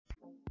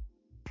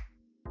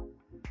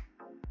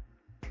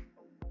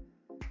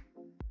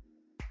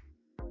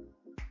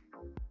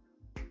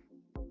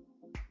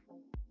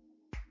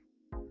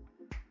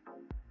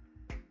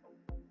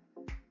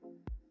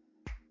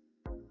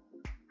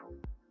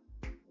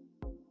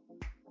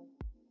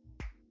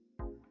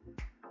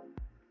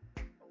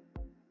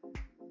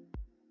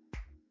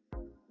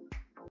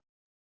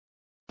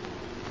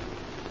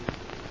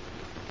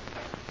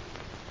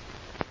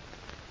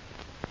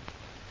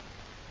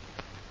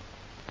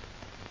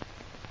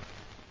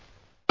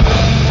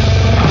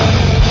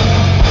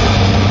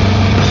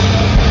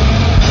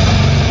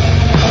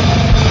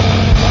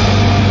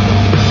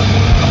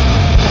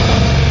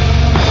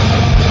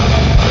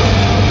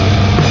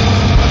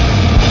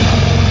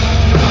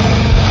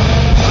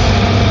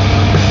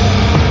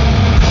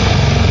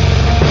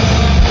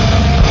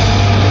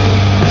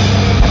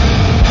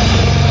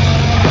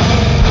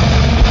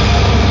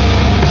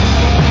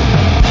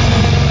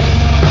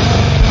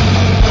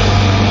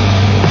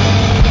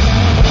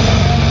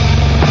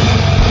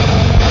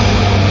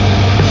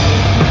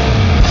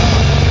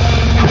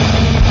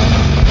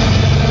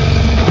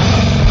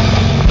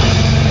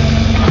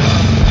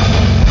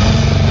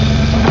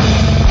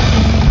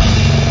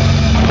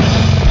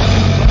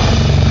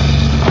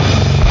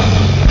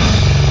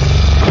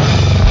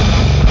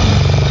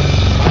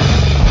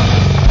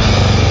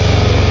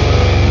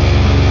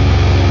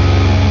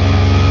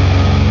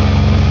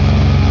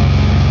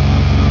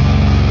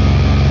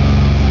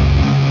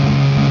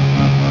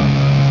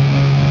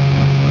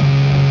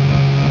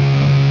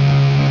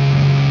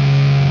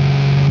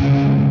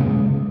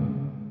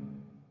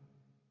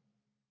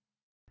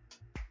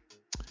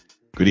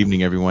Good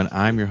evening, everyone.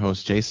 I'm your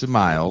host, Jason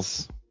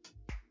Miles,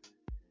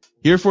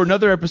 here for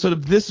another episode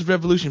of This is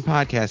Revolution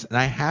podcast. And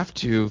I have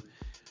to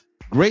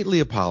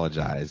greatly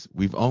apologize.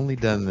 We've only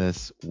done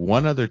this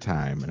one other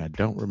time, and I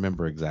don't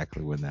remember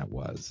exactly when that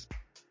was.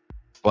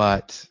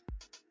 But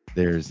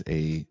there's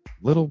a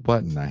little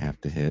button I have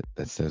to hit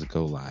that says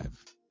go live.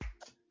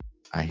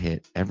 I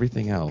hit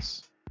everything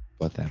else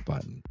but that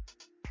button.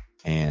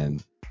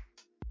 And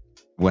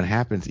what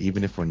happens,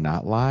 even if we're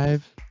not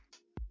live,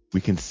 we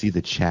can see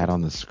the chat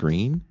on the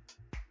screen.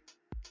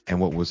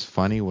 And what was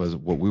funny was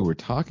what we were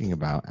talking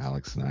about,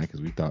 Alex and I, because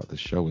we thought the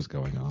show was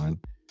going on.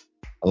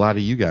 A lot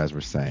of you guys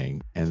were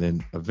saying, and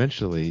then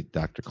eventually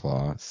Dr.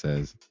 Claw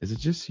says, is it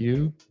just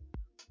you?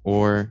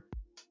 Or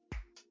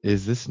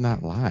is this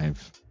not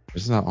live?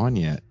 This is not on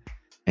yet.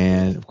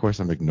 And of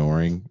course, I'm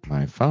ignoring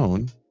my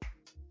phone.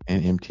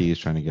 And MT is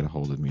trying to get a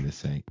hold of me to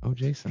say, oh,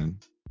 Jason,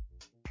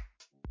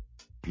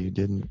 you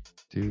didn't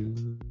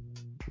do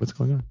what's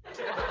going on?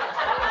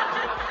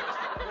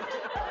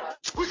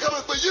 We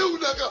coming for you,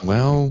 nigga.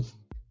 Well,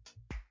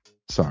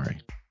 sorry.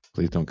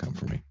 Please don't come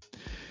for me.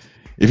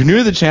 If you're new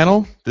to the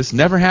channel, this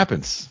never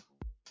happens.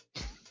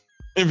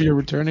 If you're a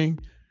returning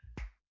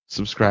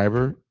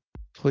subscriber,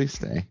 please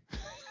stay.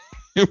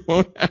 It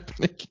won't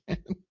happen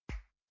again.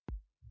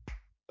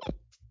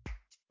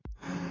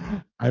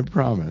 I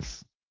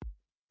promise.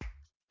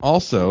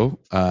 Also,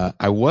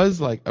 I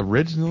was like a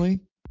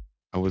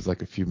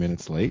few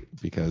minutes late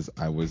because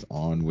I was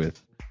on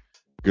with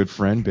good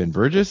friend Ben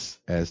Burgess,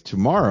 as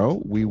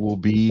tomorrow we will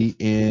be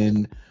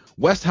in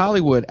West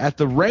Hollywood at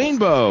the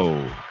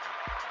Rainbow.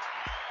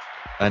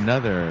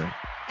 Another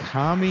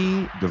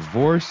commie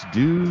divorce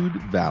dude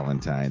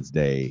Valentine's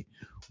Day.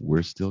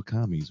 We're still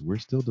commies. We're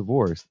still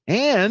divorced.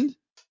 And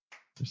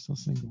we're still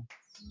single.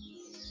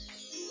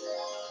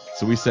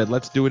 So we said,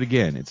 let's do it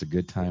again. It's a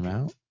good time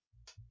out.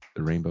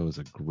 The Rainbow is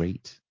a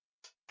great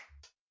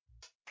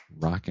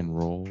rock and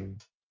roll,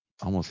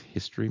 almost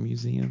history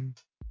museum.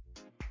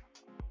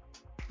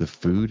 The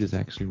food is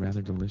actually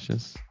rather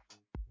delicious.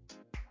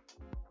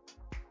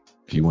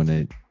 If you want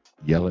to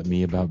yell at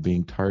me about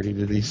being tardy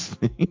to these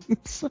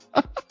things,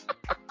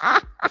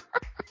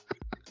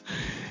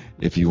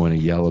 if you want to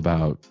yell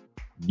about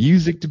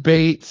music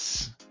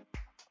debates,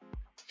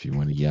 if you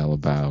want to yell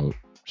about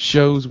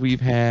shows we've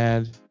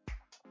had,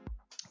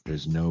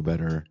 there's no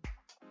better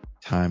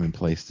time and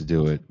place to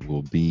do it.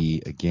 We'll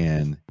be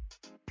again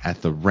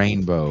at the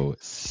Rainbow,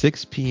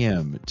 6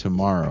 p.m.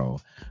 tomorrow,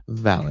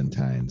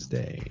 Valentine's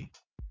Day.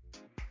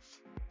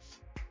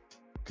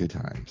 Good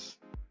times.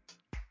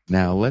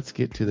 Now let's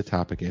get to the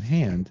topic at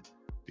hand,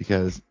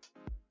 because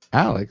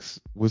Alex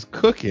was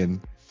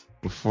cooking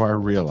before I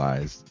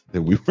realized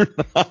that we were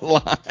not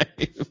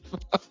live.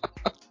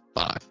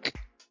 Fuck.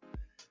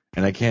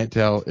 And I can't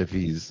tell if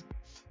he's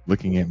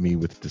looking at me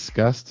with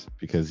disgust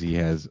because he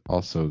has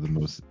also the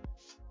most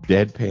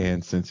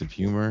deadpan sense of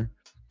humor,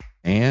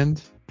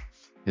 and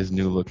his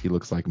new look, he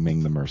looks like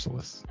Ming the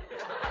Merciless.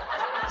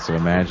 So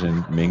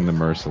imagine Ming the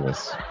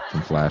Merciless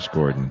from Flash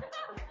Gordon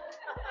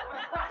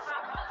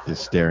is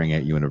staring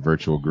at you in a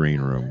virtual green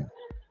room,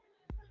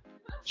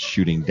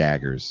 shooting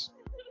daggers.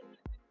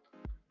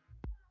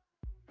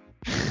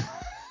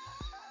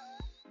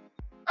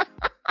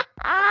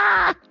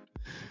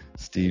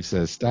 Steve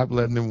says, stop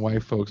letting them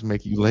white folks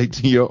make you late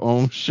to your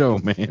own show,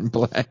 man.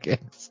 Black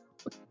ass.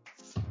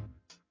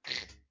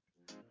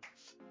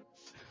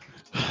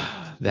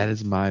 That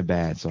is my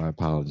bad, so I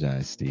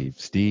apologize, Steve.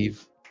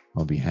 Steve,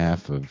 on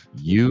behalf of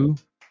you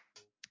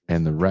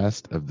and the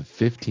rest of the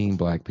 15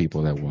 black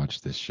people that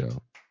watch this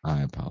show,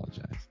 I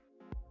apologize.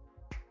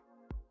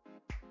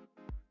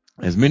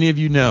 As many of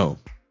you know,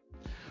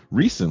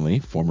 recently,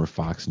 former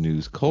Fox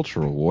News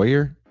cultural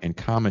warrior and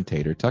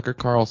commentator Tucker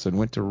Carlson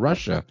went to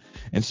Russia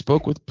and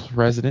spoke with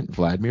President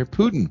Vladimir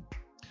Putin.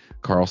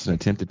 Carlson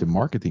attempted to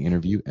market the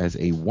interview as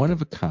a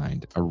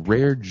one-of-a-kind, a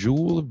rare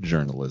jewel of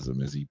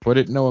journalism, as he put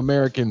it. No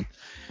American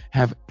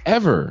have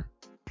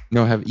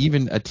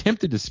even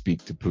attempted to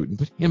speak to Putin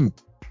but him.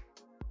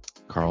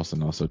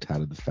 Carlson also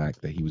touted the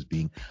fact that he was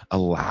being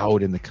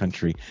allowed in the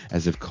country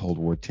as if Cold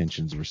War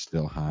tensions were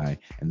still high,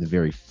 and the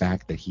very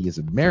fact that he is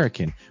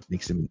American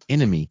makes him an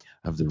enemy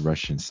of the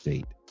Russian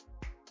state.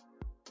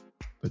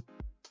 But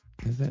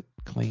is that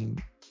claim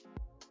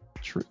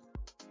true?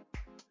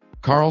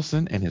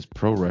 Carlson and his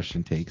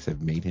pro-Russian takes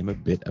have made him a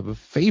bit of a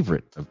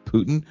favorite of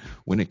Putin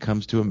when it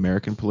comes to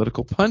American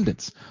political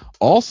pundits.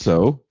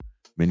 Also,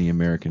 many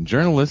American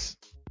journalists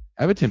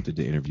have attempted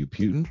to interview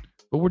Putin,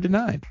 but were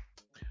denied.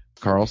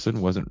 Carlson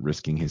wasn't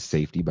risking his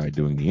safety by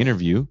doing the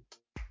interview,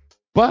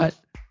 but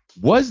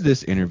was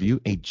this interview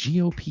a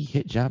GOP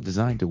hit job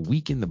designed to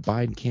weaken the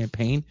Biden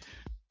campaign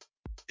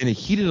in a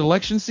heated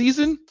election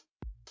season?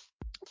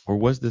 Or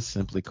was this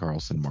simply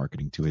Carlson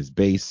marketing to his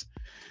base,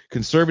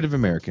 conservative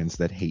Americans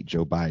that hate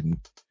Joe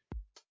Biden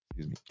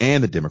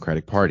and the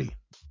Democratic Party?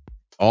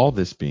 All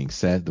this being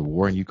said, the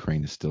war in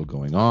Ukraine is still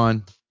going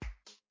on.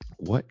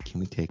 What can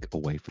we take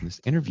away from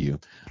this interview?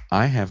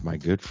 I have my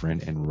good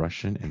friend and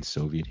Russian and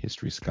Soviet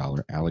history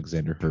scholar,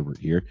 Alexander Herbert,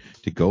 here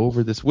to go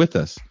over this with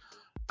us.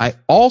 I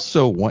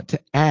also want to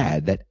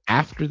add that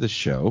after the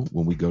show,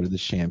 when we go to the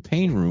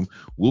champagne room,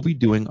 we'll be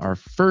doing our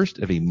first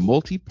of a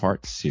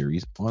multi-part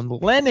series on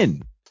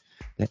Lenin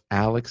that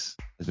Alex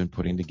has been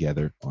putting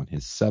together on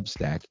his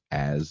Substack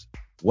as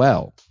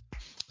well.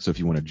 So if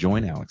you want to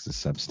join Alex's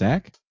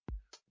Substack,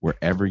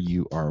 wherever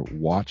you are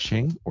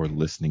watching or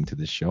listening to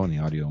this show on the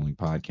audio only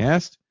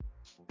podcast,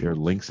 there are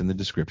links in the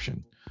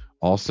description.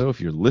 Also, if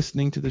you're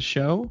listening to the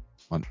show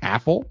on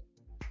Apple,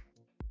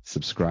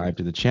 subscribe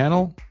to the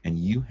channel and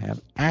you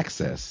have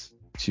access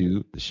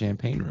to the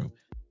champagne room.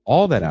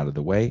 All that out of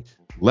the way,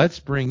 let's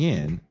bring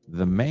in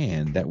the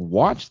man that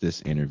watched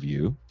this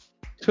interview,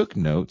 took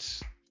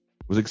notes,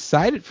 was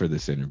excited for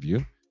this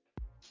interview,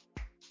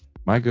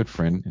 my good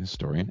friend and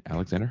historian,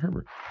 Alexander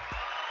Herbert.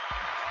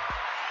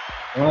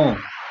 Oh,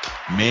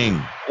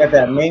 Ming. got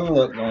that Ming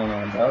look going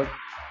on, dog.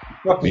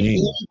 Fucking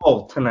Ming.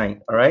 evil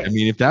tonight, all right? I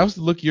mean, if that was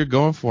the look you're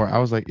going for, I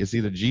was like, it's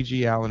either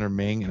Gigi Allen or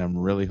Ming, and I'm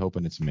really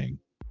hoping it's Ming.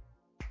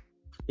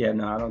 Yeah,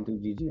 no, I don't do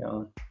Gigi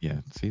Allen.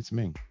 Yeah, see, it's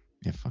Ming.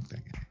 Yeah, fuck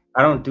that guy.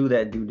 I don't do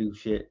that doo-doo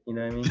shit. You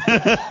know what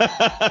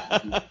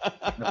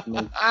I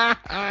mean?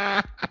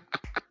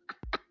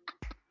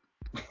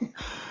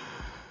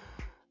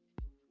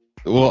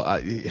 Well,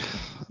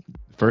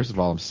 first of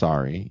all, I'm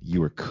sorry.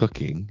 You were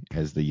cooking,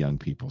 as the young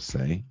people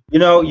say. You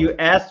know, you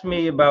asked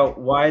me about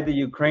why the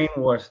Ukraine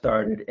war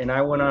started, and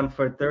I went on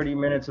for 30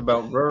 minutes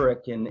about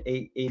Rurik in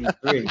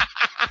 883.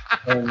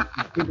 And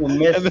people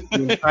missed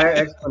the entire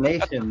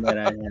explanation that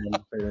I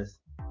had for this.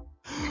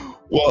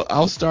 Well,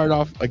 I'll start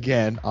off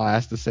again. I'll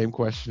ask the same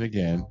question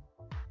again.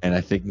 And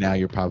I think now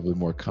you're probably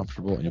more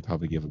comfortable and you'll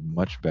probably give a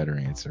much better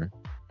answer.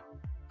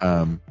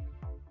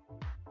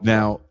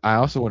 Now, I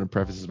also want to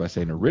preface this by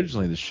saying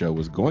originally the show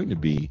was going to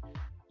be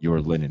your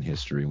Lenin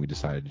history, and we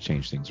decided to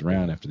change things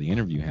around after the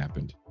interview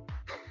happened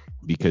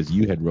because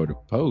you had wrote a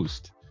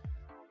post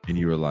and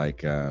you were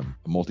like a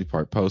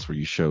multi-part post where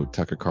you showed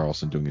Tucker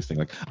Carlson doing this thing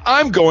like,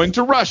 I'm going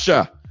to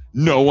Russia.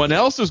 No one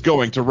else is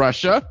going to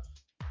Russia.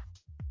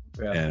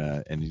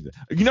 Yeah. And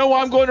you know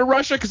why I'm going to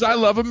Russia? Because I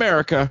love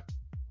America.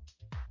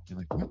 You're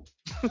like, what?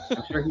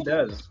 I'm sure he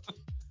does.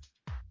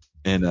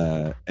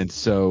 And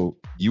so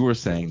you were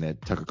saying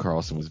that Tucker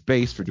Carlson was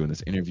based for doing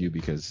this interview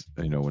because,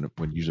 you know,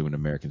 when usually when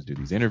Americans do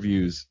these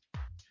interviews,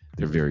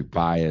 they're very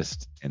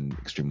biased and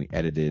extremely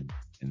edited,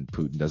 and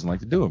Putin doesn't like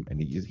to do them. And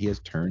he has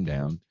turned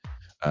down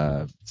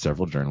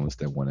several journalists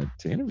that wanted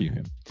to interview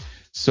him.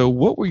 So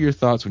what were your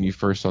thoughts when you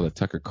first saw that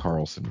Tucker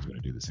Carlson was going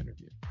to do this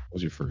interview? What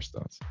was your first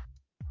thoughts?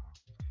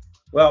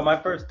 Well,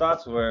 my first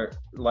thoughts were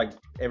like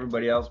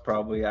everybody else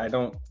probably. I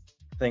don't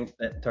think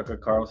that Tucker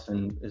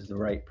Carlson is the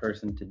right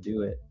person to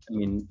do it. I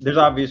mean, there's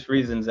obvious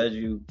reasons, as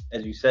you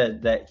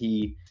said, that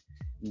he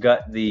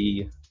got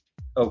the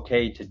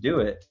okay to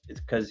do it.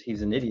 It's because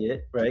he's an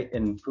idiot, right?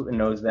 And Putin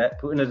knows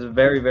that. Putin is a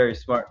very, very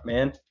smart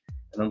man.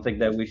 I don't think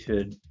that we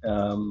should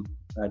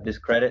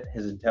discredit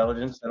his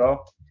intelligence at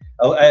all.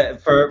 Oh,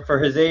 for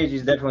his age,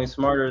 he's definitely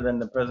smarter than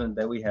the president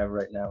that we have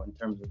right now in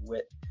terms of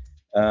wit.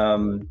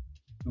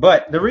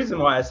 But the reason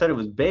why I said it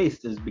was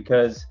based is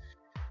because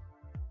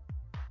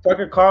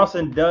Tucker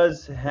Carlson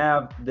does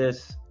have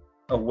this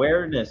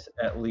awareness,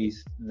 at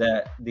least,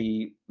 that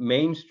the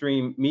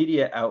mainstream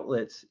media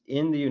outlets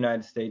in the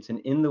United States and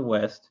in the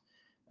West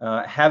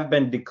have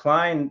been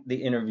declined the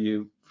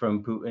interview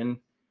from Putin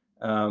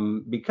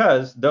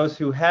because those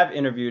who have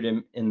interviewed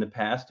him in the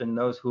past and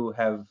those who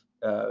have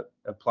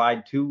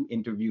applied to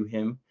interview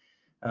him,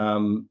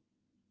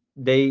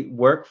 they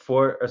work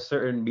for a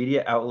certain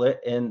media outlet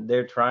and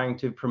they're trying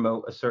to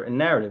promote a certain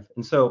narrative.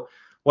 And so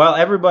while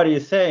everybody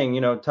is saying,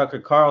 you know, Tucker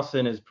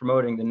Carlson is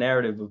promoting the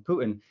narrative of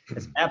Putin,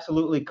 it's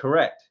absolutely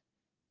correct.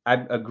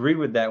 I agree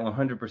with that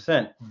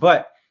 100%.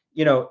 But,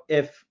 you know,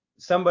 if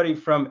somebody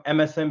from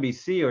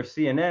MSNBC or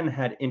CNN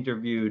had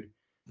interviewed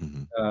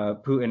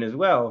Putin as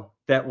well,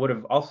 that would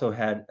have also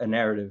had a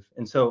narrative.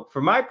 And so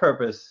for my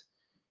purpose,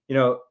 you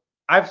know,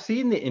 I've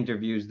seen the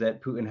interviews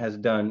that Putin has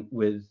done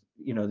with,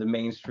 you know, the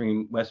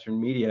mainstream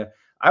Western media.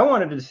 I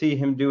wanted to see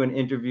him do an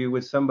interview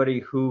with somebody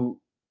who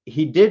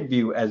he did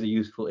view as a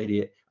useful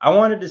idiot. I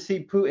wanted to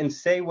see Putin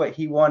say what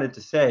he wanted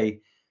to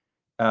say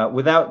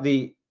without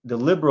the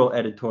liberal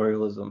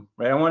editorialism,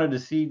 right? I wanted to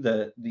see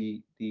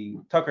the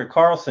Tucker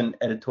Carlson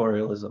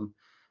editorialism,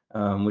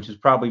 which is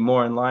probably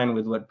more in line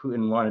with what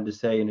Putin wanted to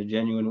say in a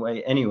genuine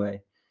way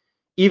anyway.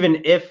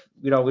 Even if,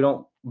 you know, we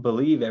don't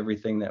believe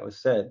everything that was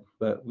said,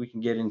 but we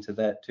can get into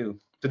that too.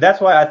 So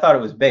that's why I thought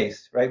it was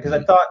based, right? Because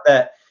I thought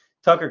that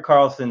Tucker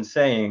Carlson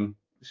saying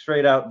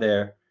straight out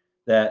there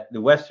that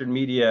the Western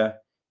media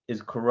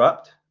is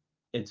corrupt,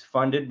 it's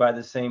funded by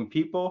the same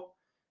people.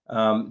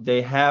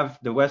 They have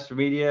the Western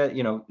media,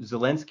 you know,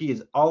 Zelensky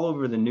is all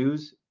over the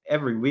news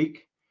every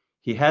week.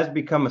 He has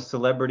become a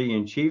celebrity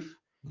in chief.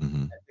 I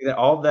think that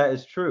all of that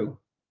is true.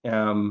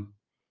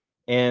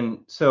 And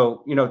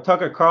so, you know,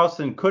 Tucker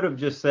Carlson could have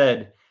just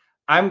said,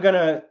 I'm going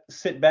to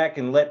sit back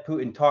and let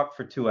Putin talk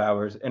for 2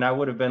 hours. And I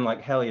would have been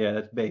like, hell yeah,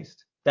 that's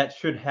based. That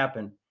should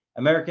happen.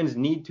 Americans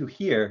need to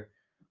hear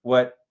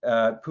what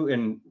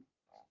Putin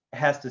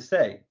has to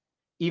say,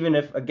 even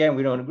if, again,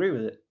 we don't agree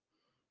with it.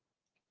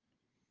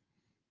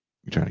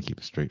 You're trying to keep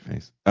a straight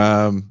face.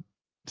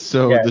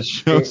 So Yeah, the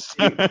show.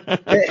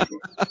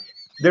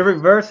 the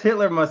reverse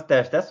Hitler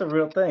mustache. That's a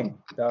real thing,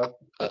 dog.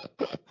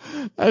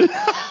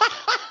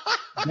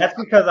 That's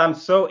because I'm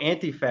so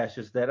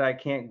anti-fascist that I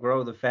can't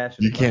grow the You fascist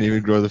can't mustache.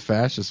 even grow the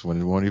fascist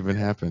one. It won't even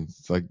happen.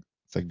 It's like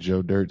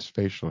Joe Dirt's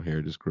facial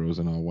hair just grows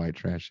in all white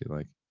trashy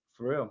like.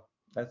 For real.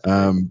 That's crazy.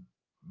 Um,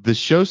 the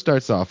show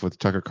starts off with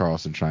Tucker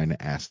Carlson trying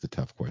to ask the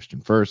tough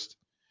question. First,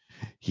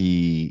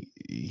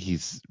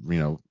 he's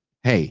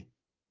hey,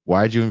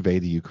 why'd you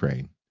invade the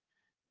Ukraine?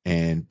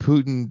 And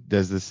Putin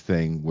does this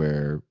thing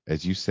where,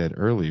 as you said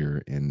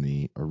earlier in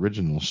the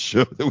original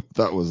show that we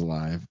thought was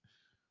live,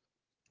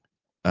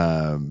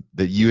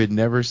 that you had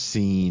never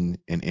seen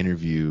an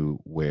interview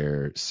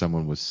where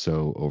someone was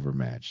so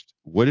overmatched.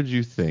 What did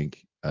you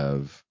think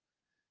of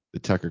the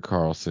Tucker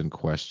Carlson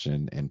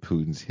question and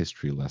Putin's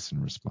history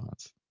lesson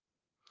response?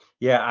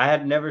 Yeah, I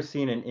had never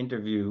seen an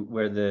interview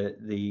where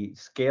the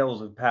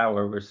scales of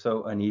power were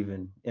so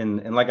uneven.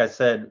 And like I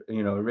said,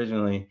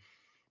 originally,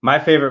 my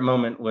favorite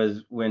moment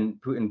was when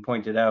Putin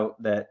pointed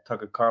out that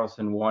Tucker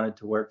Carlson wanted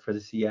to work for the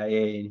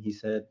CIA, and he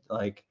said,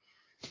 like,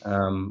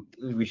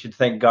 we should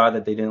thank God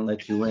that they didn't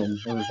let you in.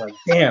 It was like,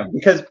 damn,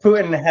 because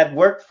Putin had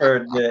worked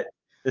for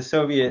the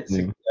Soviet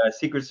Yeah.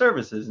 secret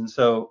services, and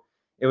so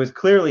it was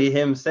clearly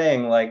him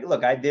saying, like,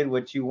 look, I did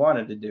what you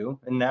wanted to do,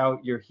 and now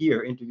you're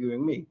here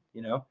interviewing me.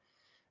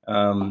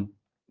 Um,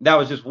 that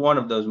was just one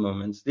of those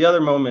moments. The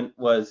other moment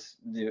was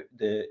the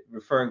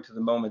referring to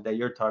the moment that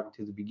you're talking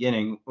to, the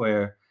beginning,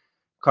 where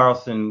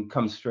Carlson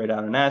comes straight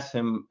out and asks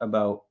him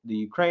about the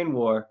Ukraine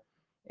war.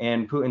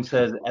 And Putin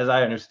says, as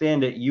I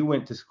understand it, you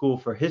went to school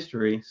for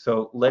history,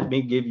 so let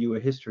me give you a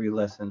history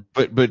lesson.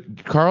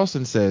 But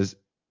Carlson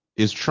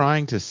is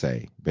trying to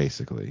say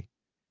basically,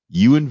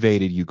 you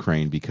invaded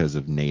Ukraine because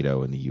of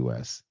NATO and the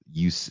U.S.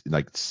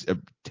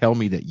 Tell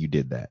me that you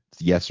did that,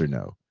 yes or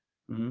no?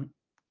 Mm-hmm.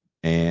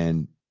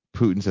 And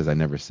Putin says, I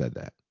never said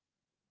that.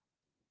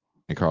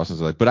 And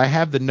Carlson's like, but I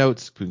have the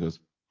notes. Putin goes,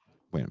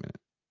 wait a minute.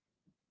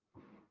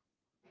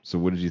 So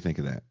what did you think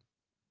of that?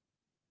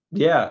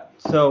 Yeah.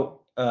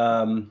 So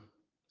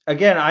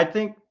again, I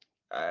think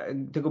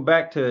to go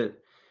back to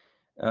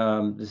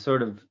the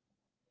sort of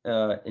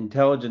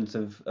intelligence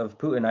of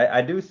Putin.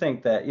 I do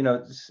think that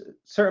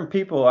certain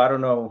people. I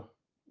don't know.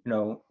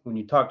 When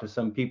you talk to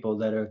some people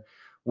that are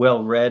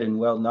well read and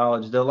well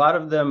knowledge, a lot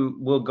of them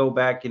will go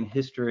back in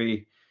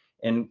history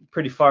and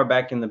pretty far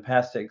back in the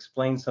past to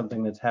explain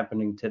something that's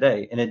happening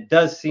today. And it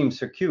does seem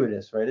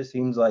circuitous, right? It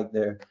seems like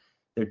they're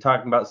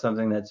talking about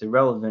something that's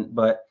irrelevant,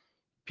 but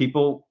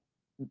people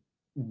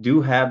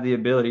do have the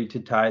ability to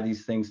tie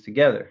these things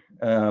together.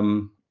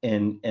 And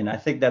I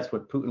think that's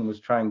what Putin was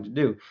trying to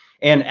do.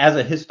 And as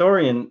a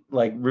historian,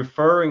 like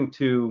referring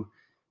to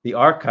the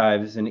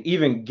archives and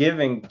even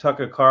giving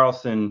Tucker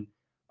Carlson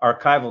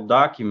archival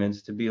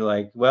documents to be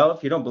like, well,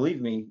 if you don't believe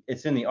me,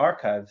 it's in the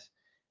archives.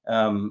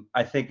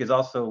 I think is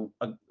also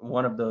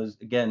one of those,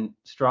 again,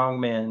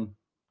 strongman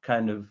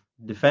kind of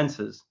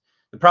defenses.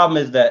 The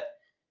problem is that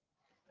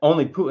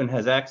only Putin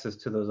has access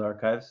to those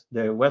archives.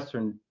 The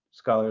Western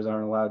scholars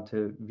aren't allowed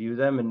to view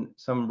them, and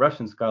some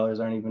Russian scholars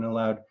aren't even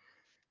allowed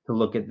to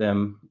look at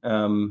them.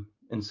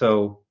 And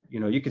so,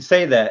 you could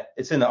say that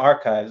it's in the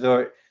archives,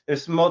 or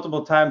there's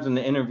multiple times in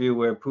the interview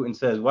where Putin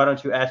says, "Why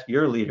don't you ask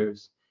your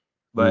leaders?"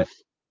 But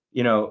Oof.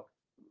 you know,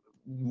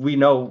 we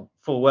know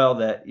full well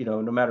that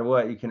no matter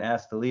what, you can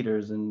ask the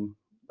leaders, and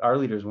our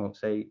leaders won't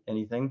say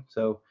anything.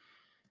 So,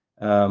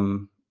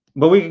 um,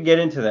 but we can get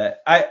into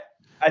that. I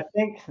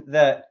think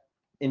that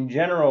in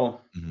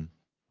general. Mhm.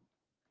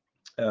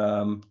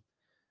 Um,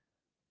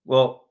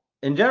 well,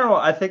 in general,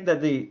 I think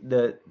that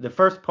the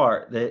first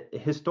part, the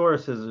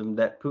historicism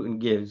that Putin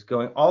gives,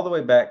 going all the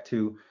way back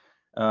to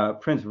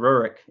Prince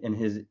Rurik and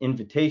his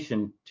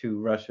invitation to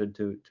Russia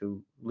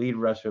to lead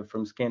Russia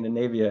from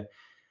Scandinavia,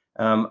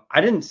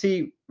 I didn't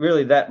see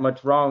really that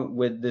much wrong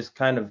with this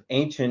kind of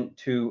ancient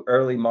to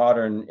early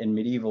modern and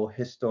medieval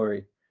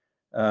history.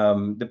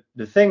 The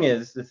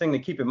thing to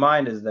keep in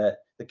mind is that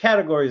the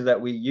categories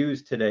that we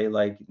use today,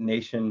 like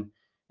nation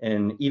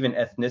and even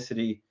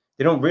ethnicity,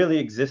 they don't really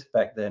exist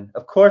back then.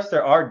 Of course,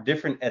 there are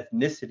different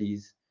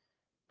ethnicities,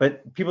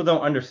 but people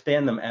don't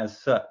understand them as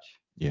such.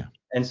 Yeah.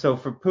 And so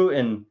for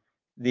Putin,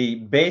 the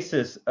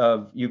basis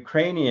of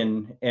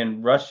Ukrainian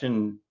and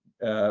Russian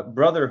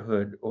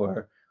brotherhood,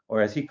 or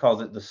as he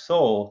calls it, the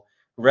soul,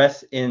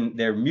 rests in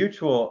their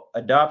mutual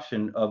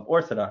adoption of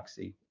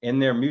orthodoxy, in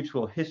their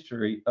mutual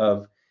history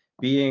of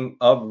being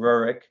of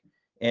Rurik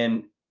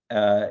and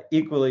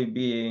equally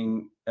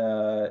being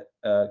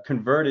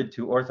converted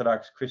to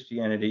Orthodox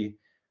Christianity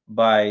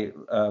by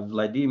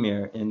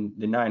Vladimir in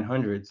the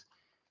 900s.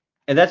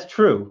 And that's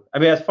true. I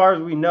mean, as far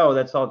as we know,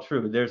 that's all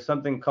true. There's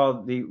something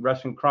called the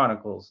Russian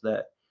Chronicles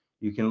that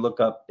you can look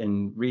up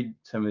and read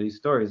some of these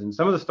stories. And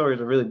some of the stories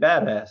are really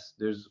badass.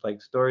 There's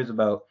like stories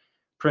about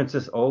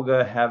Princess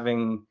Olga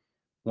having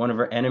one of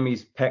her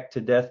enemies pecked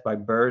to death by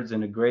birds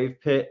in a grave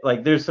pit.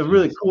 Like there's some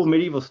really Jesus. cool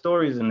medieval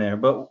stories in there.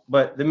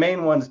 But the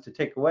main ones to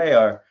take away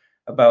are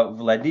about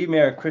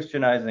Vladimir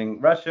Christianizing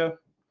Russia,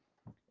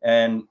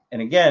 And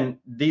again,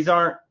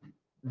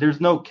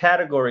 there's no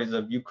categories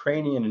of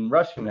Ukrainian and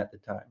Russian at the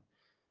time.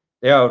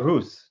 They are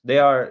Rus. They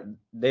are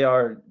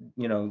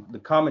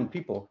the common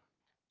people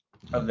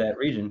of that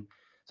region.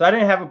 So I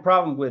didn't have a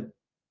problem with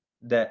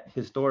that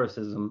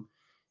historicism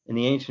in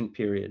the ancient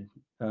period.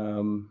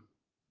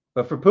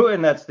 But for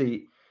Putin,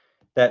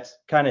 that's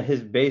kind of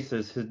his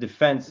basis, his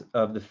defense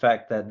of the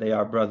fact that they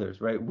are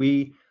brothers, right?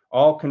 We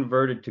all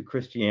converted to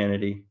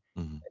Christianity.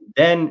 Mm-hmm.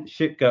 Then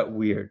shit got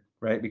weird,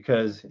 right?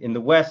 Because in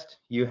the West,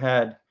 you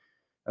had,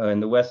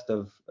 in the west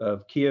of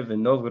Kiev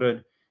and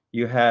Novgorod,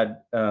 you had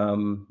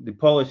the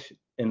Polish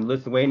and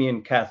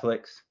Lithuanian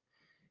Catholics.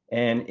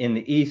 And in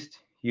the East,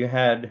 you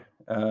had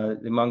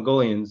the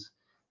Mongolians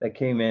that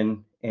came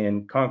in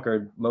and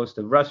conquered most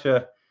of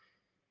Russia,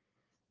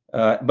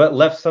 but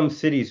left some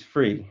cities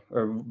free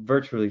or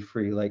virtually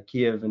free, like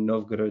Kiev and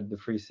Novgorod, the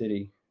free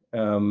city.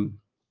 Um,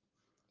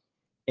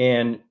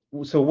 and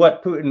so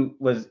what Putin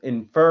was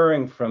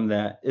inferring from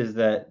that is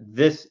that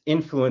this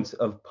influence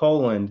of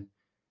Poland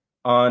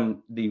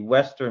on the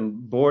western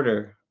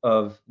border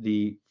of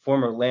the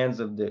former lands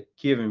of the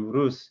Kievan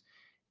Rus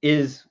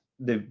is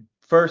the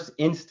first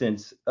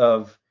instance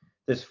of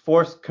this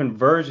forced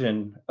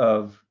conversion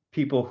of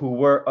people who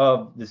were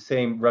of the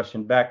same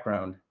Russian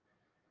background.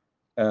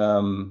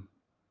 Um,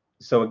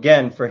 so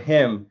again, for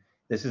him,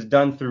 this is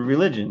done through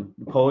religion.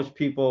 The Polish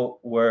people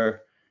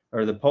or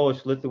the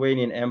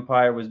Polish-Lithuanian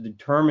Empire was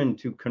determined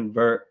to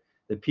convert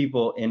the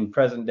people in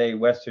present-day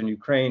Western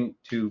Ukraine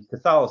to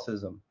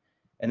Catholicism.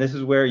 And this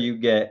is where you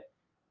get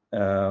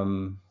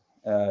kind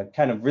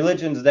of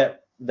religions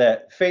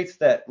that faiths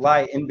that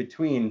lie in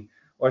between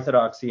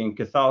Orthodoxy and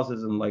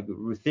Catholicism, like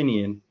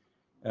Ruthenian,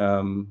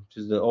 which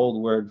is the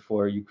old word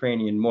for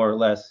Ukrainian, more or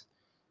less.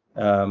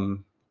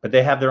 But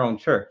they have their own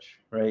church,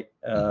 right?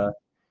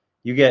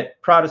 You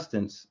get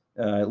Protestants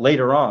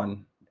later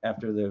on,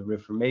 after the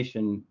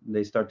Reformation,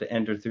 they start to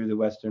enter through the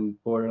western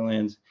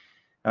borderlands.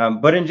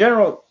 But in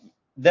general,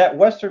 that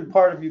western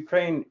part of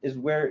Ukraine is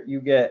where you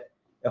get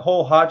a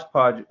whole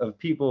hodgepodge of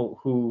people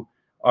who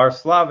are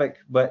Slavic,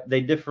 but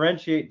they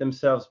differentiate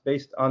themselves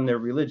based on their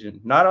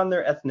religion, not on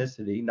their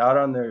ethnicity, not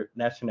on their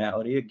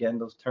nationality. Again,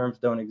 those terms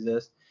don't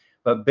exist,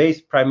 but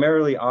based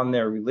primarily on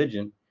their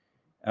religion.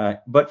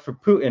 But for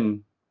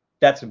Putin,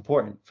 that's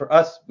important. For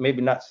us,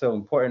 maybe not so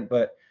important,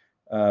 but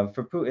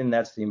for Putin,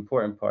 that's the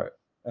important part.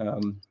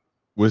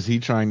 Was he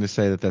trying to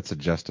say that that's a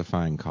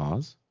justifying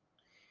cause?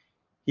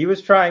 He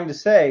was trying to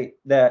say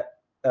that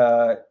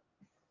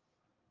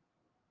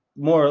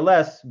more or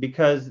less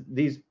because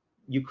these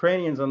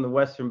Ukrainians on the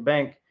Western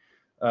Bank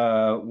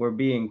were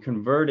being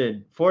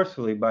converted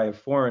forcefully by a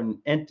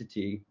foreign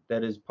entity,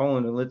 that is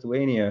Poland and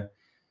Lithuania,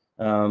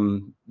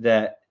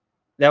 that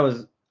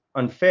was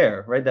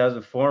unfair, right? That was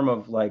a form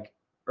of like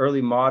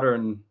early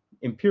modern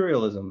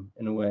imperialism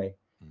in a way.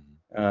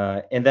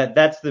 And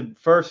that's the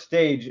first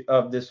stage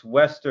of this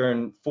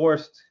Western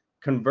forced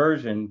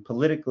conversion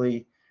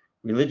politically,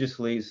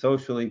 religiously,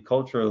 socially,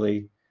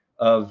 culturally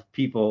of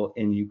people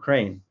in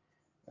Ukraine.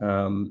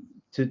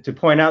 To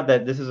point out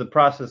that this is a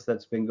process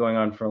that's been going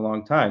on for a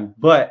long time,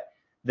 but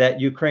that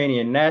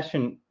Ukrainian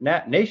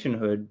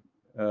nationhood,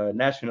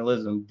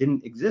 nationalism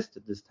didn't exist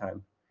at this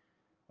time.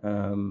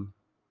 And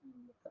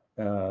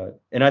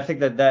I think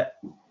that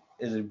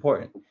is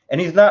important. And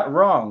he's not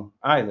wrong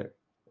either.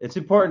 It's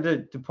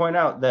important to point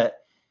out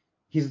that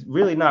he's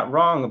really not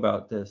wrong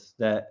about this,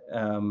 that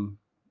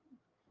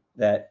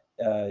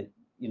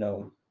you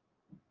know,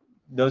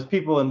 those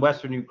people in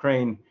Western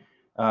Ukraine,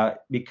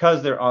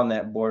 because they're on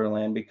that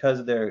borderland,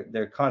 because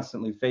they're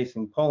constantly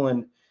facing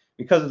Poland,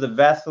 because of the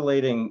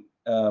vacillating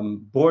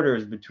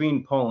borders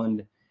between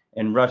Poland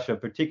and Russia,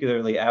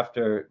 particularly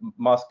after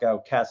Moscow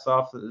casts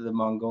off the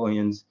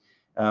Mongolians,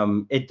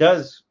 it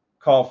does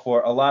call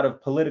for a lot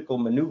of political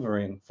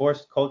maneuvering,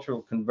 forced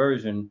cultural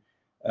conversion,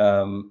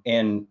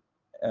 and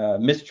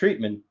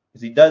mistreatment.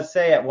 Because he does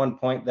say at one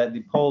point that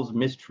the Poles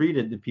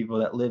mistreated the people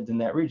that lived in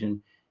that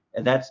region,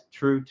 and that's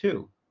true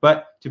too.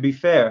 But to be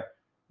fair,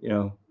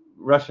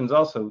 Russians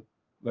also,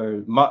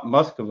 or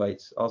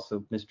Muscovites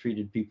also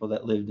mistreated people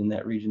that lived in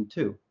that region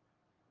too.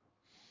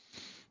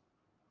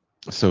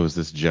 So is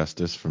this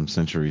justice from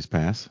centuries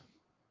past?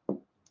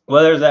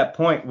 Well, there's that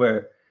point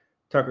where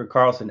Tucker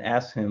Carlson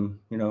asks him,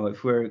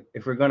 if we're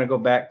going to go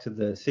back to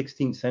the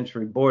 16th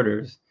century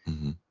borders,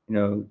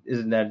 Mm-hmm.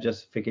 Isn't that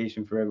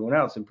justification for everyone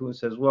else? And Putin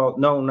says, well,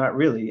 no, not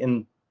really.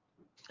 And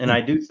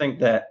I do think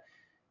that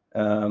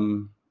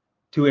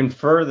to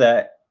infer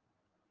that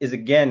is,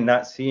 again,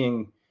 not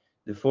seeing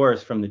the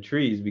forest from the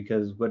trees,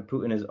 because what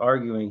Putin is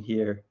arguing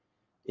here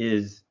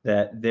is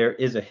that there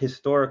is a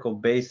historical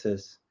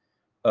basis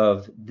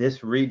of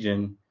this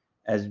region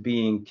as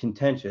being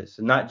contentious,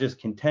 and not just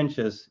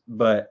contentious,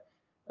 but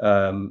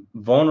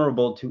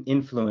vulnerable to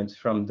influence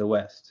from the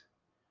West.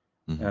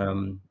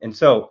 Mm-hmm. And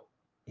so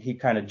he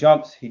kind of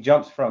jumps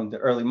from the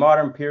early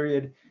modern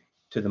period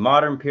to the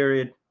modern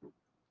period,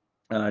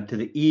 to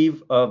the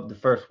eve of the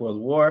First World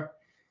War.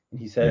 And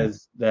he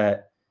says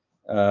that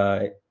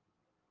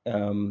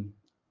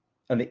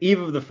on the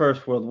eve of the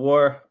First World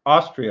War,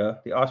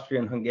 Austria, the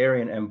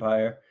Austrian-Hungarian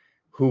Empire,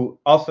 who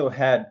also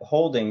had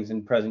holdings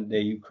in present-day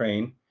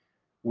Ukraine,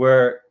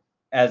 were,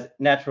 as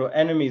natural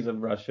enemies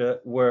of Russia,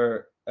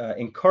 were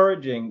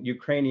encouraging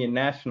Ukrainian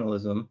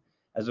nationalism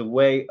as a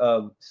way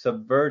of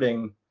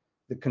subverting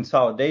the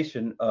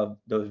consolidation of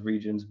those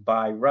regions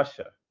by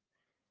Russia.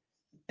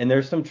 And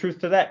there's some truth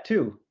to that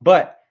too.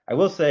 But I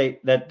will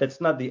say that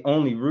that's not the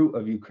only root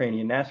of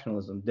Ukrainian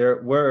nationalism.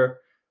 There were,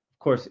 of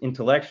course,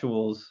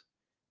 intellectuals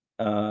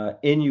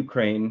in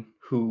Ukraine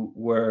who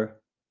were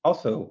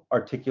also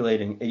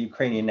articulating a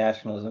Ukrainian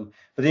nationalism.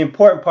 But the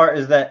important part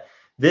is that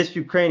this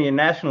Ukrainian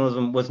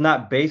nationalism was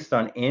not based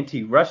on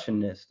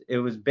anti-Russianness. It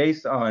was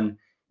based on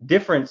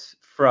difference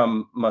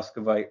from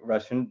Muscovite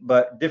Russian,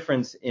 but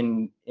difference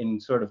in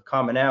sort of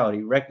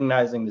commonality,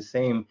 recognizing the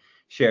same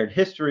shared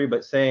history,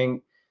 but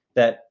saying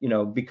that, you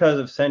know, because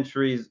of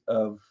centuries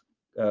of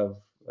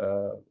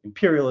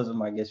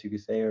imperialism, I guess you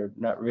could say, or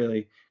not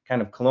really,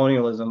 kind of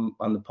colonialism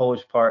on the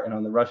Polish part and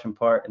on the Russian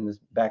part, and this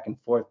back and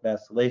forth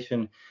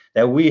vacillation,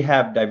 that we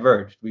have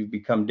diverged. We've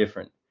become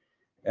different,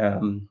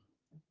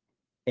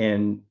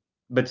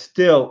 but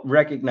still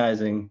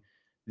recognizing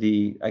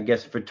the, I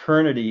guess,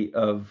 fraternity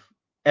of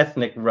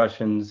ethnic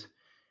Russians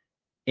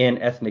and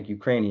ethnic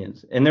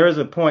Ukrainians. And there is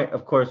a point,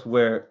 of course,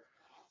 where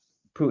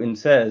Putin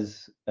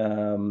says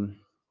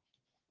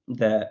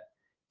that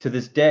to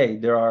this day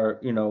there are,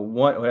 you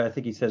know, I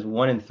think he says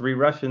 1 in 3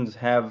 Russians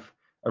have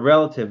a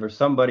relative or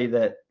somebody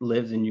that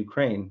lives in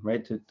Ukraine,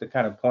 right? To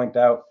kind of point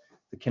out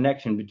the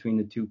connection between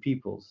the two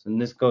peoples.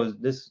 And this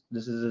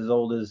is as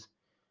old as,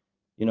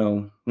 you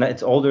know,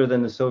 it's older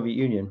than the Soviet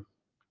Union.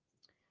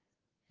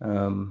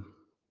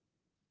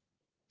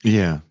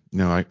 Yeah,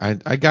 no,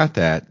 I got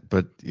that,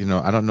 but you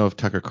know, I don't know if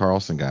Tucker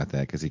Carlson got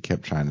that because he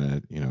kept trying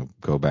to, you know,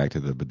 go back to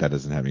but that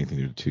doesn't have anything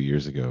to do 2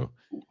 years ago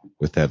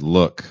with that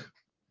look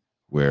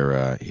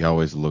where he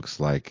always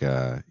looks like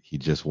he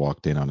just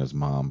walked in on his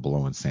mom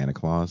blowing Santa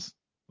Claus.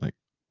 Like,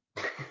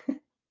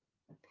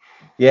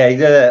 yeah, he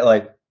did that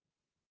like.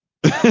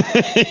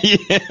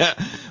 Yeah,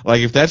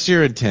 like if that's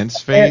your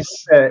intense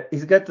face,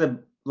 He's got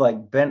the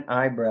like bent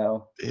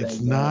eyebrow it's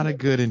thing going. not a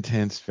good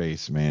intense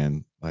face,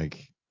 man.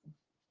 Like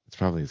it's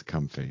probably his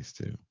cum face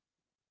too.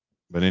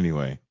 But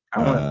anyway,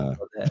 I don't want to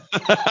talk about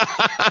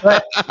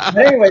that.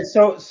 But anyway,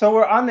 so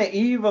we're on the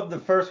eve of the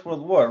First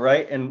World War,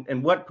 right?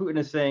 And what Putin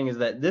is saying is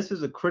that this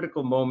is a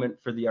critical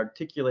moment for the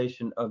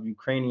articulation of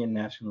Ukrainian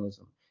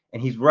nationalism.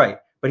 And he's right.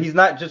 But he's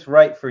not just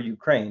right for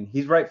Ukraine.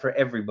 He's right for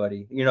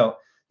everybody. You know,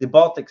 the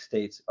Baltic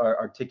states are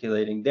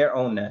articulating their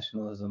own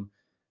nationalism.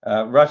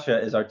 Russia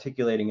is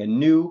articulating a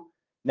new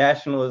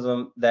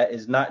nationalism that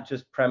is not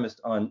just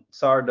premised on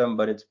Tsardom,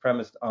 but it's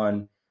premised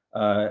on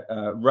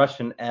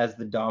Russian as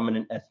the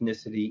dominant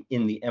ethnicity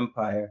in the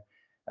empire.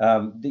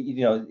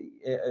 You know,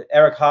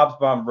 Eric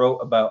Hobsbawm wrote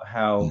about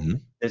how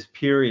this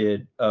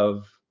period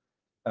of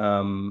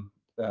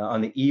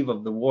on the eve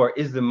of the war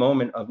is the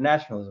moment of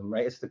nationalism,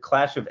 right? It's the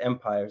clash of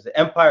empires. The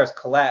empires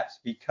collapse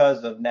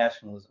because of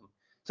nationalism.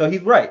 So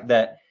he's right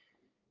that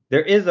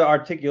there is an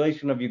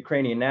articulation of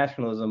Ukrainian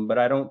nationalism, but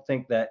I don't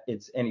think that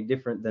it's any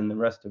different than the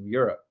rest of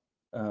Europe.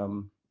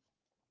 And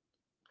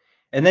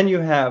then you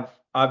have,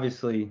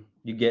 obviously,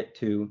 you get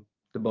to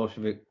the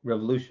Bolshevik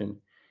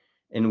Revolution,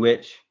 in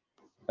which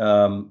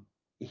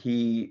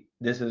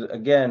this is,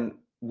 again,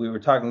 we were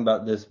talking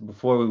about this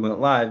before we went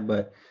live,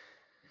 but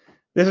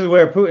this is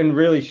where Putin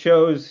really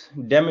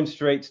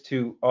demonstrates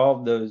to all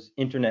of those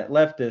internet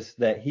leftists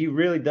that he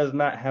really does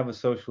not have a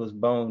socialist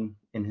bone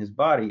in his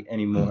body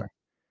anymore.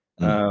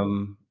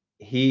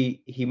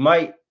 He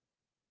might,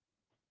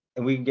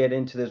 and we can get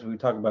into this when we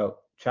talk about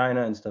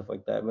China and stuff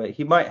like that, but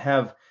he might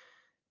have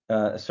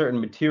a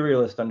certain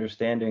materialist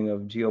understanding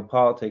of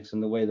geopolitics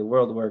and the way the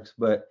world works,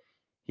 but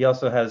he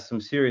also has some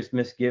serious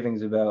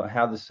misgivings about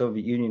how the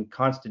Soviet Union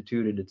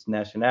constituted its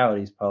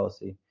nationalities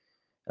policy.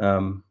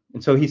 And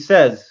so he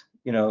says,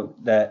 you know,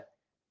 that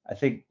I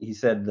think he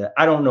said that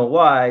I don't know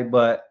why,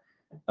 but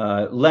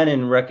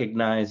Lenin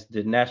recognized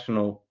the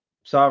national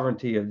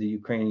sovereignty of the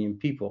Ukrainian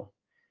people.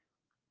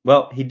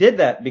 Well, he did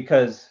that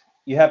because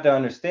you have to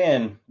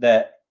understand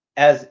that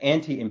as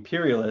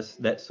anti-imperialists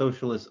that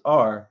socialists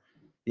are,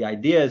 the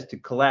idea is to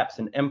collapse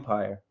an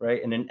empire,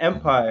 right? And an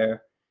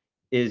empire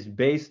is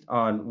based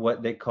on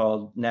what they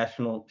called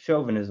national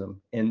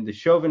chauvinism. And the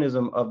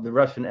chauvinism of the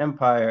Russian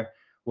Empire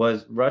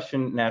was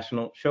Russian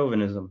national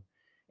chauvinism.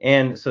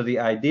 And so the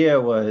idea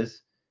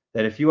was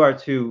that if you are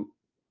to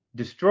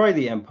destroy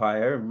the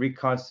empire,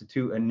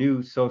 reconstitute a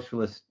new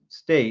socialist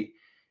state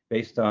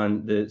based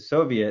on the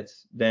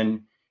Soviets,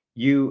 then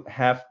you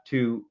have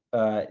to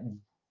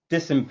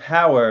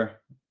disempower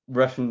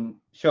Russian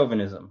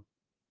chauvinism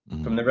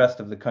from the rest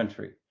of the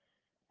country.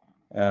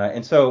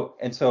 And so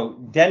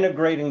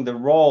denigrating the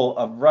role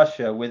of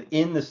Russia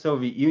within the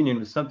Soviet Union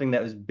was something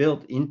that was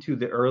built into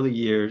the early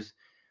years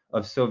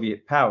of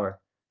Soviet power.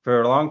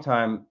 For a long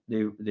time,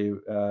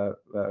 the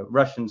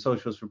Russian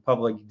Socialist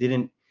Republic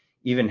didn't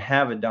even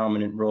have a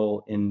dominant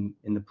role in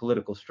the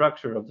political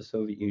structure of the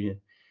Soviet Union.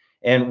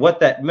 And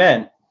what that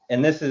meant,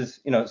 and this is,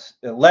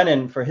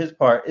 Lenin, for his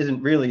part,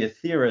 isn't really a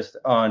theorist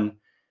on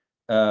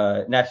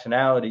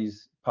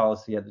nationalities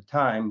policy at the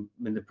time.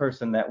 The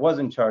person that was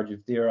in charge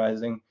of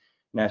theorizing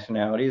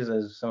nationalities,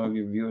 as some of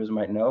your viewers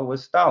might know,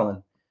 was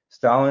Stalin.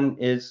 Stalin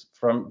is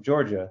from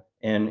Georgia,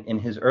 and in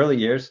his early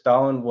years,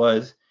 Stalin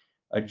was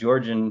a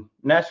Georgian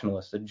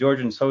nationalist, a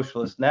Georgian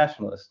socialist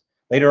nationalist.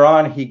 Later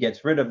on, he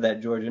gets rid of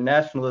that Georgian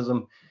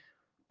nationalism,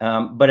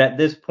 but at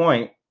this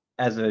point,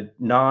 as a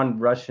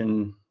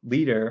non-Russian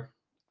leader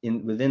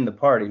within the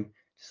party, to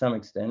some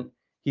extent,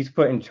 he's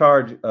put in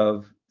charge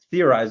of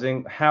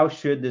theorizing how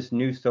should this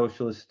new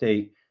socialist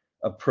state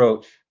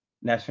approach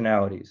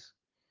nationalities.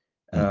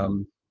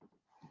 Um,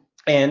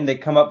 and they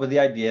come up with the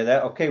idea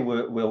that, okay,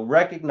 we'll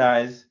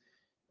recognize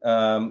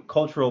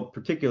cultural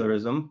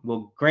particularism,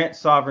 will grant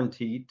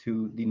sovereignty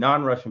to the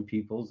non-Russian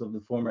peoples of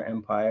the former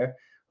empire,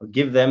 or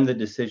give them the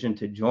decision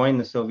to join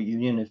the Soviet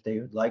Union if they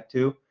would like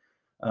to.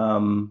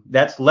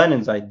 That's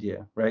Lenin's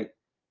idea, right?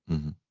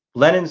 Mm-hmm.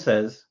 Lenin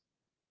says,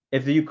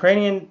 if the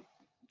Ukrainian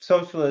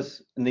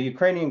socialists and the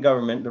Ukrainian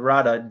government, the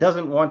Rada,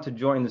 doesn't want to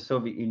join the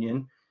Soviet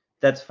Union,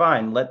 that's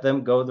fine. Let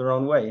them go their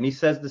own way. And he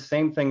says the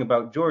same thing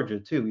about Georgia,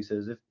 too. He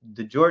says, if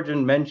the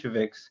Georgian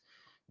Mensheviks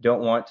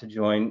don't want to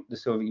join the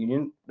Soviet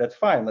Union, that's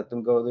fine. Let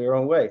them go their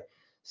own way.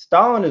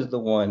 Stalin is the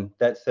one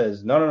that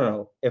says, no, no,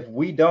 no. If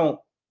we don't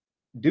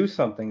do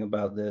something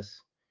about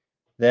this,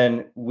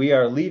 then we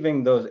are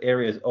leaving those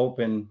areas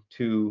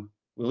we're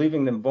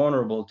leaving them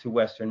vulnerable to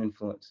Western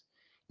influence.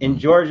 In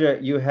Georgia,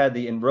 you had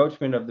the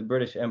encroachment of the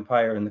British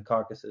Empire in the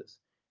Caucasus.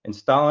 And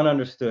Stalin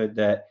understood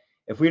that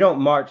if we don't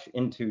march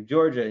into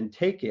Georgia and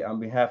take it on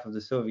behalf of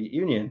the Soviet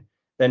Union,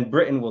 then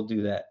Britain will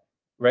do that,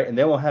 right? And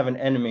they will have an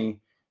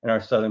enemy in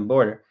our southern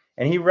border.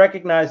 And he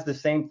recognized the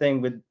same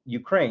thing with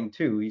Ukraine,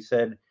 too. He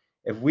said,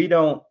 if we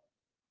don't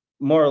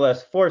more or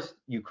less force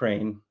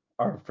Ukraine,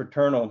 our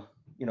fraternal,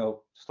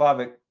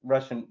 Slavic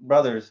Russian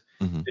brothers,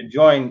 to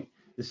join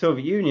the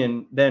Soviet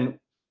Union, then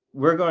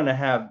we're going to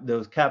have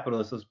those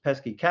capitalists, those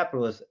pesky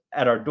capitalists,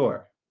 at our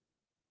door,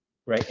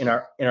 right? In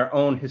our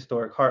own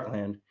historic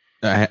heartland.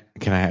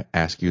 Can I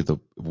ask you the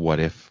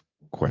what if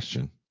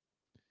question?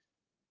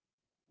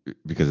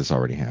 Because it's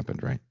already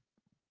happened, right?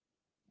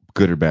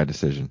 Good or bad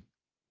decision?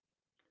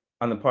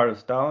 On the part of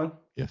Stalin?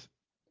 Yes.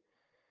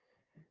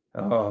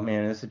 Oh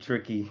man, it's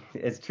tricky.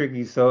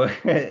 So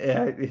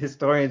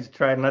historians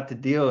try not to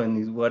deal in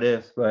these what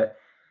ifs, but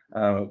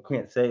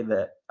can't say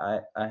that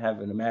I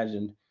haven't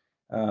imagined.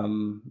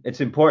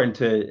 It's important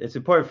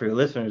for your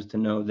listeners to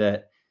know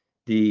that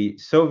the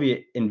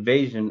Soviet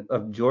invasion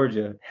of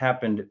Georgia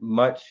happened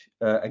much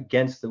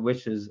against the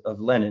wishes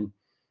of Lenin.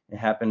 It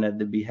happened at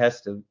the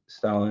behest of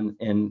Stalin,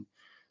 and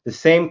the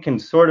same can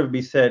sort of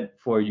be said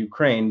for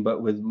Ukraine,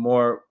 but with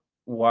more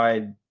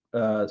wide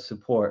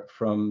support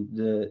from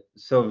the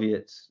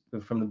Soviets,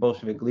 from the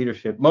Bolshevik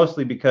leadership,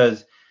 mostly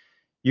because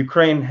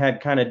Ukraine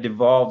had kind of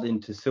devolved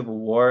into civil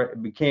war.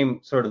 It became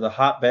sort of the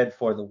hotbed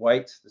for the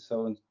whites,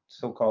 the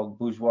so-called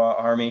bourgeois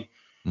army,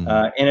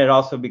 and it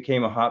also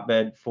became a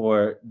hotbed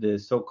for the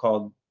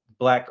so-called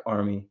black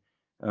army.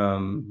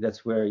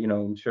 That's where,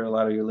 I'm sure a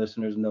lot of your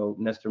listeners know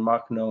Nestor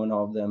Makhno and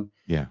all of them.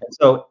 Yeah. And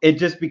so it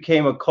just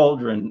became a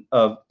cauldron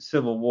of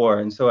civil war.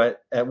 And so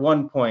at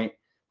one point,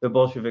 the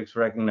Bolsheviks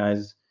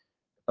recognized,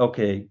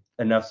 okay,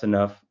 enough's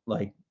enough.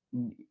 Like,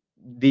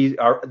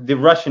 the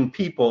Russian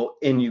people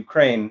in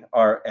Ukraine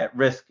are at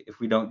risk if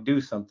we don't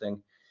do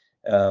something.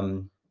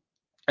 And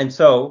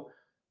so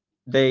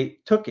they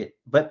took it,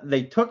 but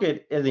they took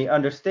it in the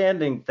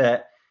understanding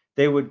that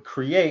they would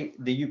create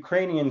the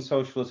Ukrainian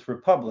Socialist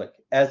Republic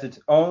as its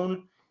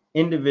own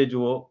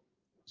individual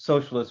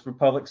socialist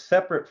republic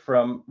separate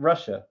from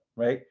Russia,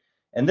 right?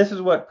 And this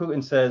is what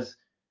Putin says.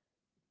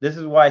 This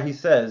is why he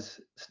says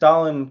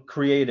Stalin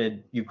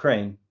created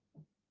Ukraine.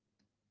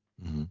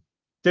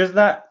 There's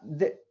not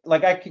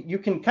you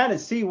can kind of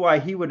see why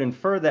he would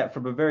infer that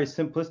from a very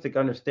simplistic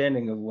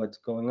understanding of what's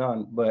going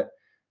on, but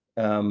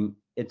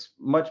it's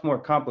much more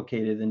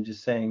complicated than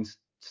just saying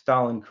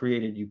Stalin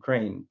created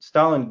Ukraine.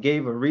 Stalin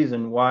gave a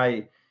reason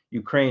why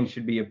Ukraine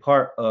should be a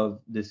part of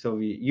the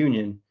Soviet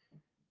Union,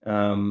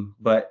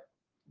 but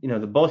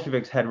the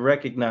Bolsheviks had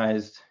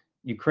recognized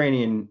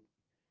Ukrainian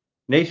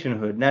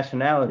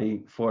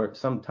nationality for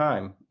some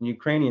time, and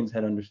Ukrainians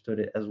had understood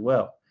it as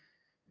well.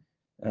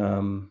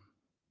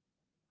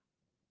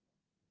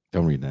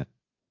 Don't read that.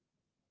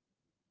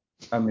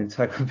 I'm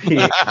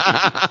encyclopedia.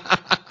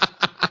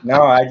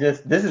 No,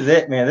 this is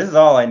it, man. This is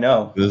all I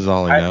know. This is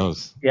all he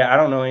knows. Yeah, I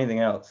don't know anything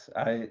else.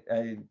 I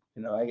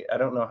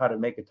don't know how to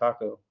make a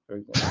taco, for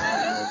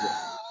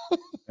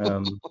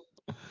example.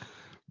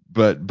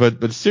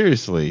 But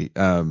seriously,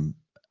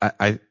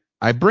 I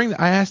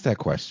asked that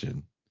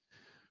question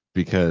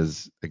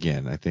because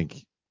again, I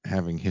think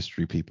having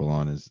history people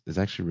on is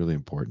actually really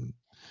important.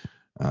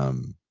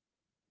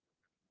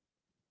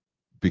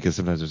 Because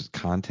sometimes there's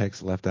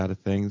context left out of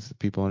things that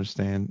people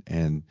understand,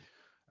 and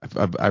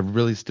I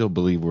really still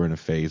believe we're in a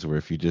phase where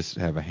if you just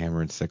have a hammer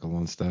and sickle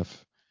on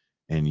stuff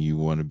and you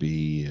want to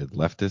be a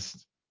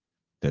leftist,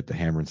 that the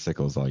hammer and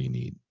sickle is all you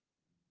need.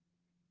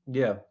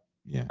 Yeah.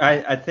 Yeah.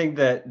 I think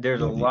that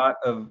there's a Maybe. lot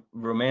of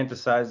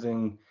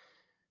romanticizing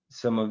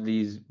some of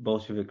these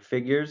Bolshevik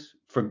figures,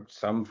 for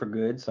some for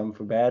good, some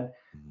for bad.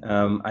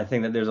 Mhm. I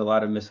think that there's a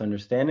lot of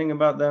misunderstanding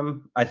about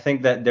them. I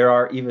think that there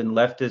are even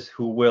leftists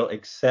who will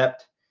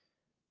accept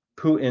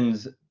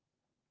Putin's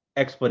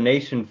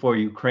explanation for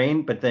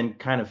Ukraine, but then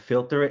kind of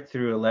filter it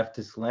through a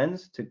leftist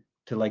lens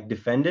to like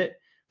defend it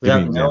Give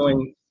me an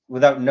example.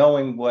 without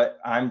knowing what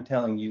I'm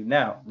telling you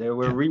now. There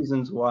were Yeah.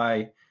 reasons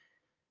why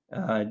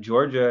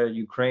Georgia,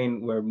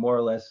 Ukraine were more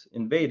or less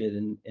invaded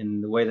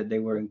in the way that they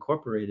were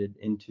incorporated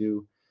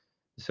into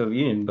the Soviet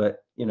Union.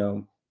 But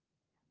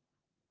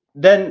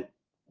then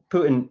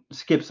Putin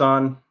skips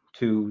on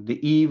to the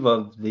eve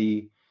of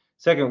the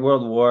Second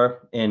World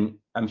War, and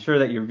I'm sure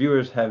that your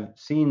viewers have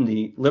seen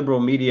the liberal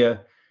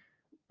media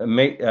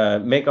make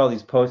all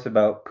these posts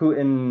about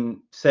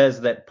Putin says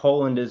that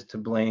Poland is to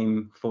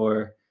blame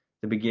for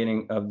the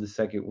beginning of the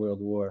Second World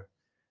War.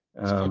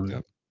 It's fucked Um,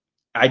 up.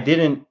 I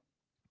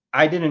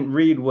didn't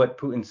read what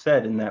Putin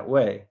said in that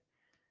way.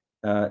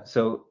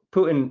 So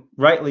Putin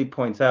rightly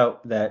points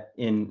out that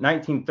in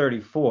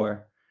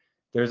 1934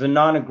 there's a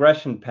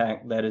non-aggression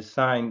pact that is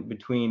signed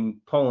between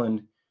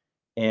Poland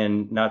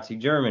and Nazi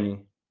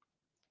Germany.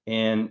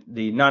 And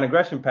the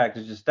non-aggression pact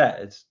is just that.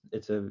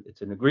 It's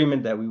an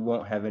agreement that we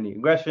won't have any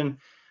aggression.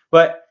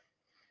 But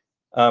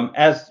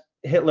as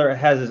Hitler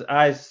has his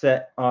eyes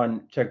set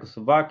on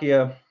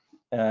Czechoslovakia,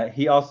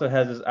 he also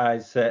has his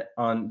eyes set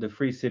on the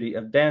free city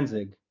of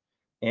Danzig.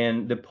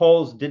 And the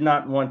Poles did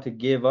not want to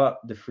give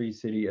up the free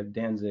city of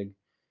Danzig.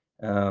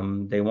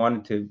 They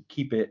wanted to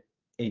keep it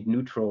a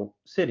neutral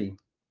city.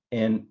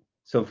 And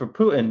so for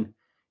Putin,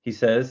 he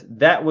says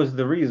that was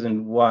the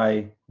reason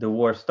why the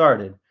war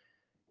started.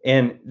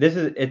 And this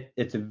is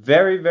it's a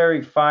very,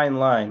 very fine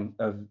line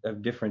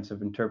of difference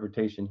of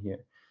interpretation here.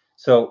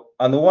 So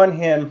on the one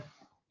hand,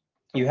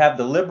 you have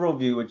the liberal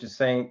view, which is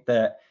saying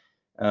that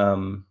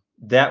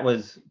that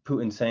was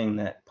Putin saying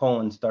that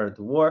Poland started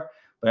the war.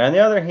 But on the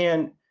other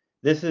hand,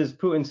 this is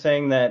Putin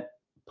saying that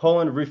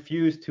Poland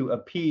refused to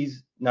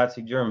appease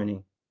Nazi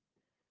Germany.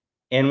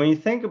 And when you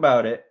think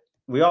about it,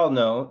 we all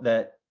know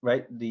that,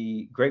 right,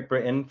 the Great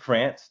Britain,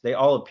 France, they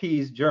all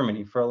appeased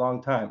Germany for a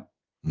long time.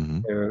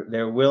 Hmm.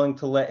 They're willing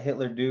to let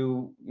Hitler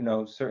do,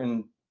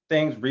 certain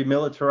things,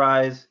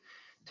 remilitarize,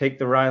 take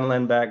the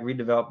Rhineland back,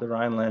 redevelop the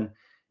Rhineland,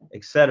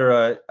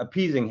 etc.,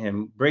 appeasing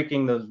him,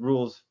 breaking those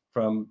rules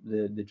from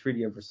the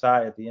Treaty of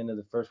Versailles at the end of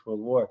the First World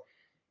War.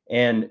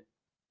 And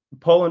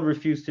Poland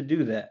refused to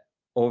do that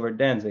over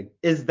Danzig.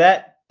 Is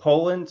that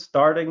Poland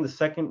starting the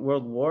Second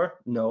World War?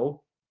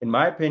 No. In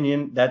my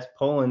opinion, that's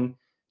Poland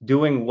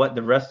doing what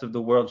the rest of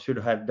the world should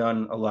have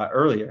done a lot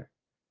earlier,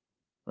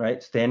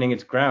 right? Standing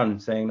its ground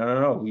and saying, no,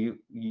 no,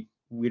 no,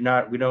 we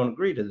don't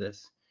agree to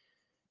this.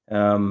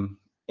 Um,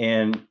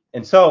 and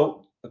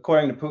so,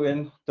 according to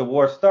Putin, the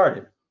war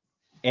started,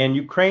 and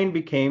Ukraine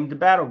became the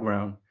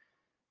battleground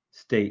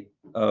state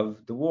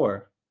of the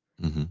war.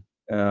 Hmm.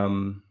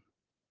 Um,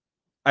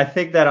 I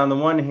think that on the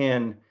one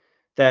hand,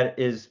 that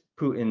is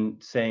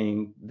Putin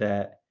saying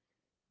that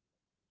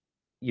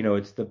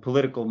it's the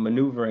political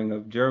maneuvering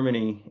of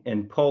Germany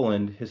and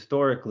Poland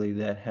historically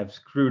that have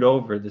screwed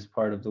over this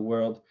part of the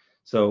world.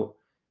 So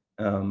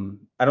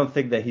I don't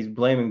think that he's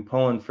blaming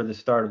Poland for the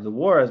start of the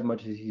war as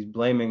much as he's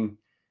blaming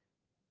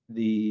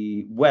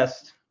the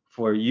West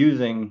for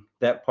using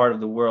that part of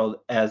the world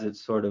as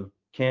its sort of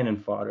cannon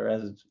fodder,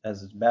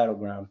 as its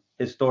battleground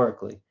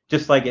historically,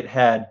 just like it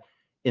had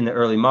in the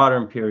early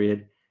modern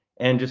period,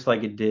 and just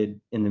like it did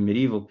in the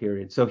medieval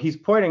period. So he's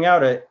pointing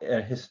out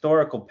a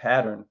historical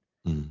pattern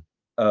Hmm.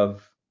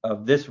 of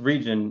this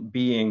region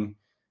being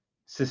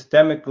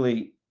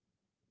systemically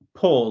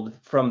pulled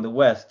from the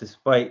West,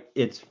 despite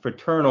its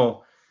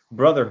fraternal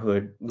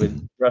brotherhood with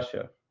Hmm.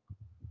 Russia.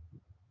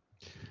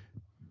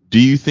 Do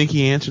you think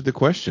he answered the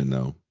question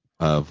though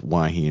of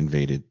why he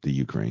invaded the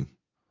Ukraine?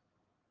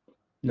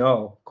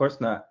 No, of course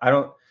not. I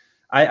don't.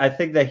 I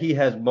think that he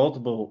has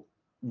multiple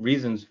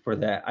reasons for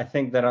that. I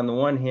think that on the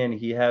one hand,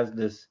 he has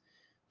this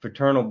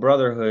fraternal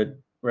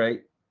brotherhood,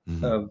 right,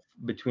 Hmm. of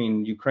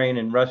between Ukraine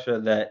and Russia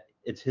that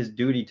it's his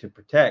duty to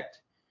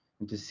protect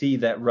and to see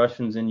that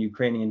Russians in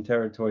Ukrainian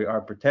territory are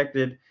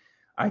protected.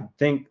 I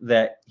think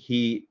that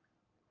he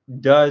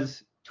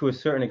does, to a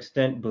certain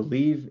extent,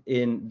 believe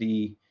in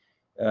the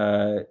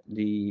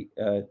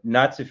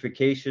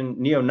Nazification,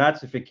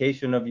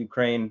 neo-Nazification of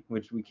Ukraine,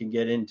 which we can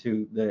get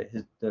into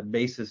the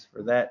basis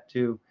for that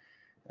too.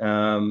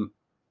 Um,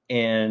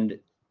 and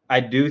I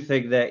do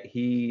think that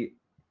he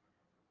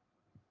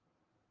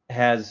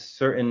has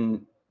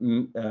certain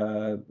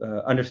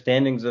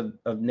understandings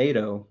of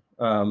NATO.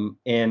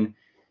 And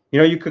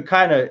you could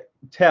kind of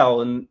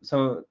tell in some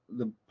of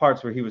the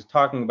parts where he was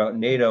talking about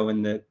NATO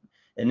and the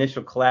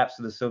initial collapse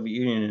of the Soviet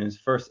Union and his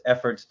first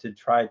efforts to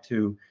try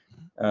to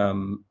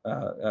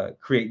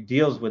create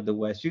deals with the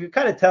West. You could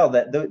kind of tell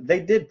that they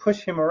did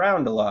push him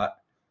around a lot.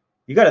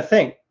 You got to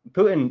think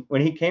Putin,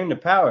 when he came to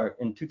power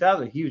in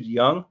 2000, he was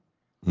young.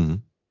 Hmm.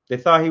 They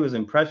thought he was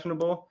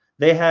impressionable.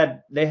 They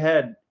had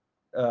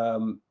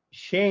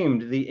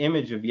shamed the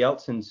image of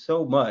Yeltsin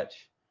so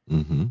much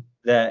Mm-hmm.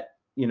 that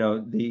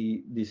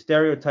the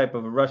stereotype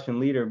of a Russian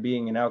leader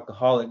being an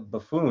alcoholic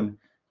buffoon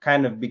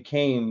kind of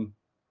became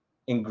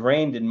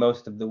ingrained in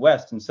most of the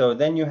West. And so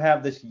then you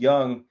have this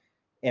young,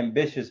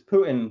 ambitious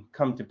Putin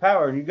come to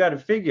power, and you got to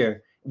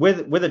figure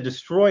with a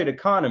destroyed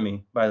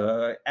economy, by the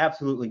way,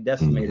 absolutely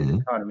decimated Mm-hmm.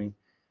 economy,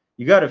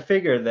 you got to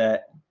figure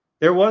that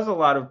there was a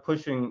lot of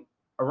pushing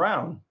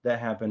around that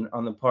happened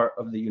on the part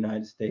of the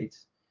United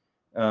States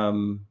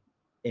um,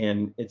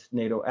 and its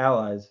NATO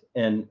allies.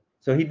 And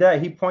so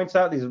he points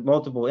out these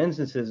multiple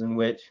instances in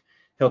which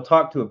he'll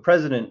talk to a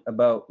president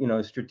about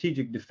a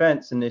strategic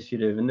defense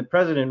initiative, and the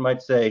president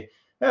might say,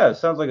 "Yeah, it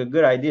sounds like a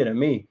good idea to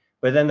me,"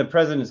 but then the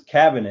president's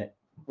cabinet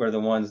were the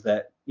ones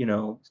that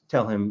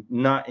tell him,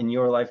 "Not in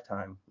your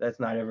lifetime. That's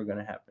not ever going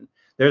to happen."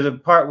 There's a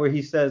part where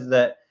he says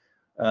that.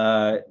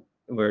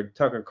 Where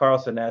Tucker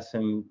Carlson asked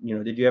him,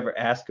 did you ever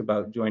ask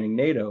about joining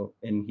NATO?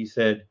 And he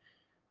said,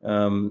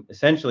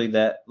 essentially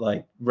that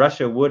like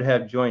Russia would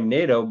have joined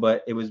NATO,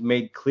 but it was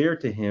made clear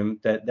to him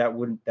that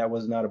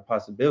was not a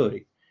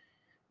possibility.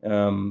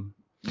 Do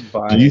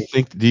By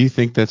you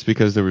think that's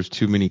because there was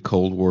too many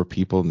Cold War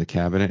people in the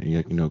cabinet?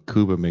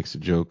 Kuba makes a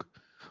joke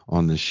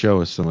on this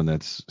show as someone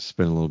that's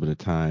spent a little bit of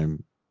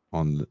time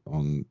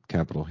on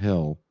Capitol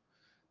Hill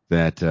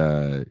that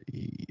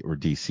or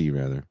DC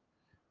rather.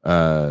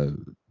 Uh,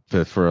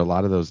 but for a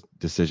lot of those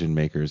decision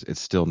makers, it's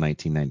still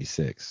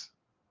 1996.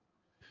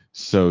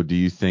 So do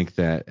you think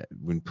that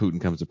when Putin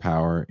comes to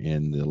power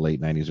in the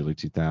late 90s, early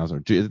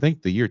 2000s, I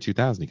think the year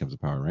 2000 he comes to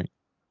power, right?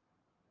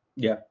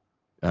 Yeah,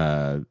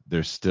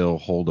 There's still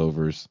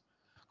holdovers,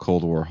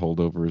 Cold War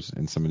holdovers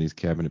in some of these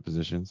cabinet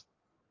positions?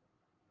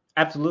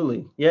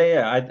 absolutely.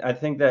 Yeah. I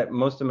think that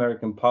most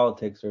American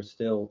politics are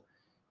still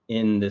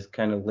in this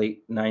kind of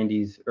late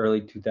 90s,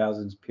 early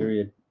 2000s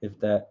period, if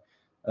that.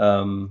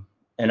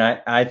 And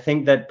I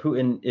think that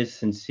Putin is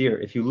sincere.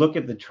 If you look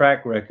at the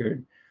track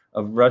record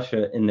of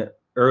Russia in the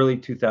early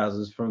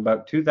 2000s, from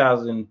about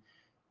 2000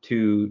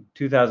 to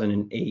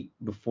 2008,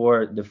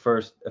 before the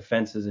first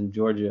offenses in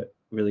Georgia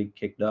really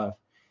kicked off,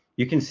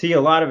 you can see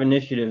a lot of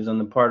initiatives on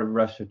the part of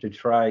Russia to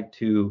try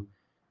to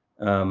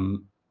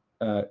um,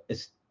 uh,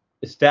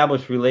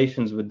 establish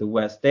relations with the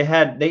West. They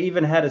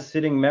even had a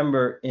sitting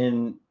member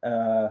in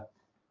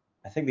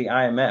I think the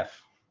IMF,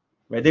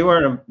 right? They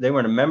weren't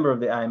a member of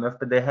the IMF,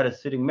 but they had a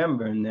sitting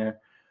member in there.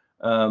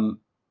 Um,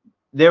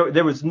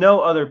 there was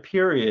no other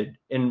period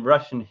in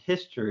Russian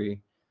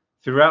history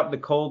throughout the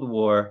Cold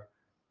War,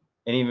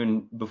 and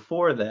even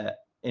before that,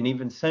 and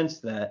even since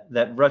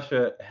that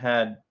Russia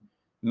had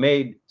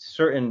made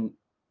certain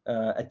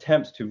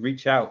attempts to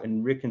reach out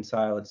and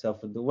reconcile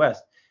itself with the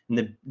West.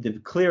 And the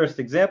clearest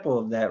example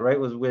of that, right,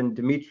 was when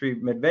Dmitry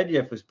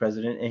Medvedev was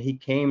president, and he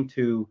came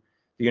to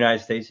the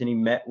United States and he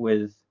met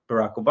with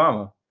Barack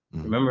Obama.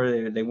 Mm-hmm.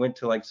 Remember, they went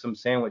to like some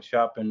sandwich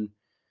shop in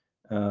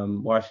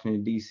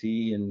Washington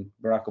D.C. and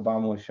Barack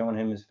Obama was showing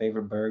him his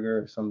favorite burger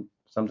or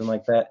something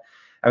like that.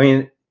 I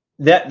mean,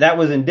 that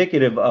was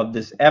indicative of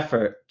this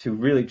effort to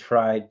really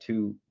try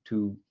to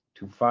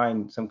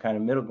find some kind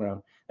of middle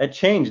ground. That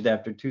changed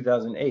after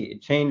 2008.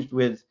 It changed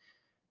with,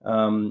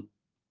 um,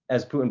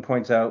 as Putin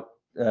points out,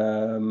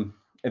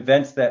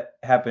 events that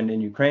happened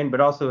in Ukraine, but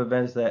also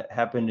events that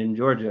happened in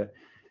Georgia,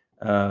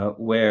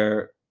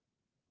 where,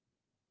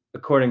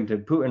 according to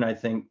Putin, I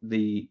think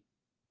the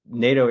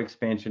NATO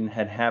expansion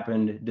had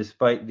happened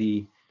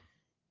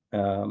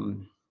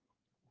um,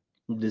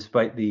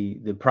 despite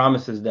the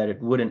promises that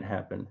it wouldn't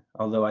happen.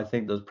 Although I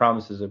think those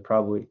promises are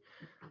probably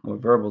more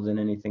verbal than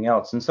anything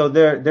else. And so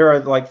there are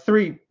like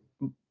three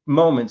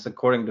moments,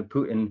 according to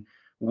Putin,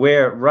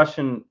 where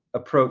Russian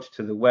approach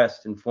to the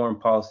West and foreign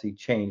policy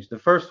changed. The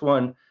first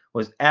one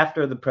was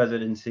after the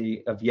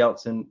presidency of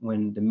Yeltsin,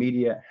 when the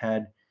media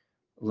had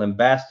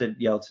lambasted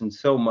Yeltsin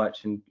so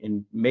much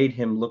and made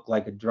him look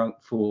like a drunk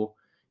fool.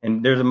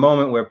 And there's a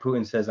moment where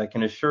Putin says, "I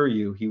can assure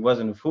you he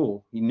wasn't a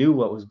fool. He knew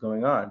what was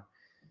going on."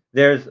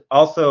 There's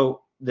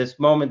also this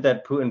moment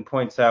that Putin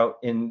points out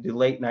in the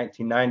late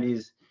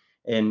 1990s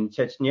in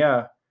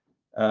Chechnya,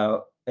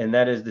 and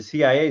that is the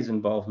CIA's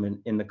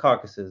involvement in the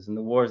Caucasus and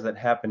the wars that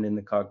happened in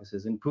the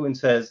Caucasus. And Putin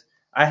says,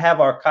 "I have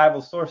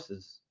archival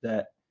sources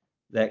that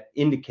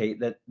indicate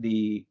that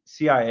the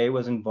CIA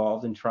was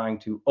involved in trying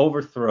to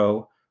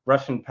overthrow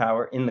Russian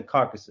power in the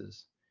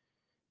Caucasus."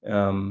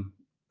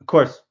 Of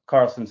course,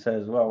 Carlson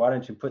says, "Well, why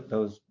don't you put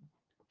those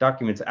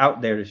documents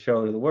out there to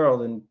show to the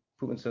world?" And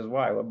Putin says,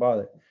 "Why? What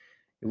bother?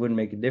 It wouldn't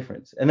make a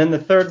difference." And then the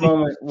third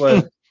moment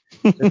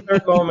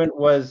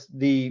was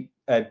the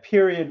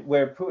period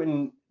where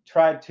Putin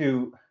tried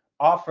to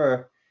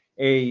offer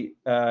a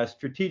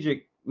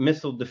strategic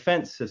missile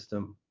defense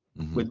system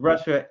Mm-hmm. with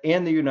Russia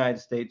and the United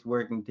States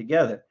working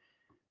together.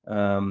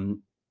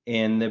 Um,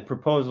 and the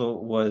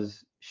proposal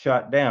was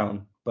shot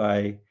down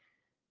by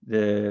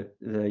the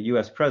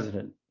U.S.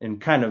 president and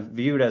kind of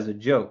viewed as a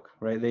joke,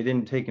 right? They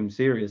didn't take him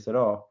serious at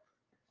all.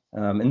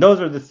 And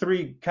those are the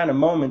three kind of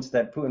moments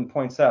that Putin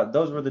points out.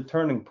 Those were the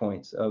turning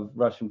points of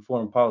Russian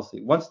foreign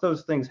policy. Once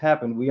those things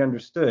happened, we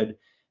understood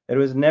that it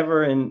was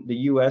never in the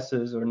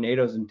U.S.'s or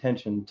NATO's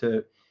intention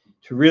to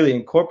to really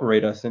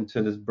incorporate us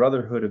into this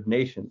brotherhood of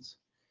nations.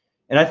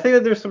 And I think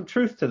that there's some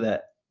truth to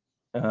that.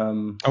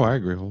 I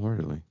agree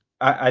wholeheartedly.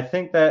 I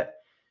think that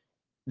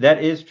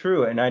that is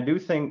true, and I do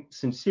think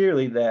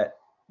sincerely that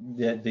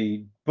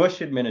the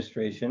Bush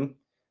administration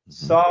Hmm.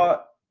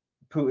 saw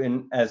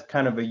Putin as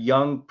kind of a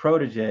young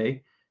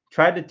protege,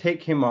 tried to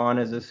take him on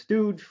as a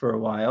stooge for a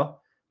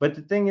while. But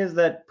the thing is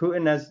that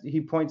Putin, as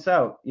he points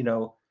out,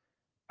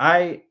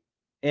 I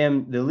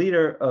am the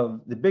leader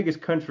of the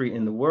biggest country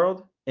in the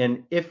world,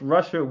 and if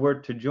Russia were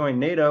to join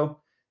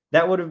NATO,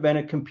 that would have been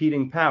a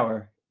competing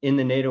power in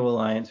the NATO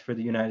alliance for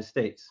the United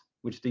States,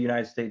 which the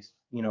United States,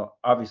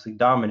 obviously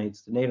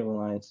dominates the NATO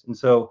alliance. And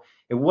so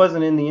it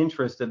wasn't in the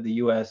interest of the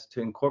US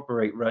to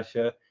incorporate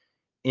Russia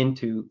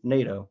into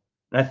NATO.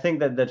 And I think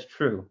that that's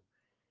true.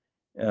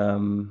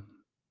 Um,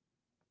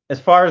 as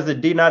far as the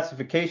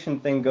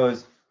denazification thing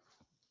goes,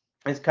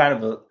 it's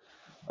kind of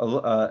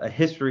a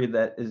history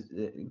that is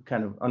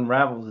kind of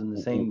unravels in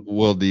the same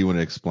Well, do you want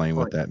to explain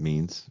what point. that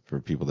means for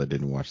people that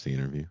didn't watch the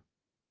interview?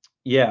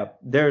 Yeah,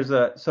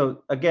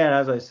 so again,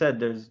 as I said,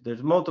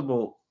 there's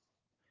multiple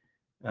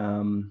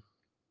um,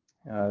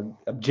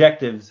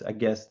 objectives, I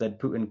guess, that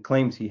Putin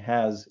claims he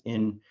has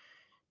in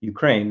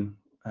Ukraine.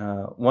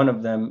 One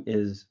of them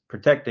is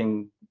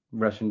protecting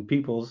Russian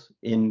peoples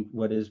in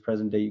what is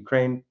present day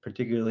Ukraine,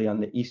 particularly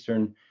on the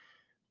eastern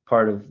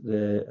part of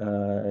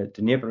the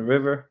Dnieper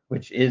River,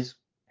 which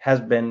has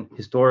been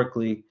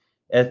historically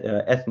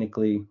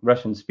ethnically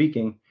Russian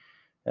speaking.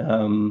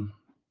 Um,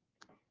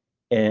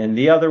 and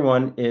the other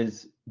one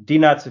is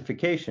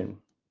denazification.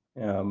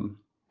 Um,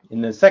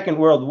 in the Second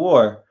World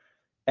War,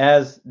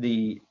 as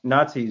the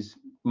Nazis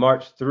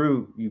marched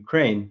through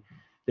Ukraine,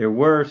 there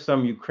were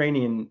some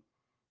Ukrainian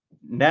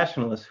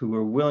nationalists who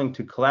were willing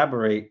to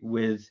collaborate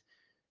with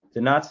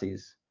the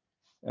Nazis.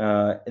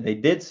 They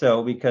did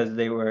so because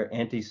they were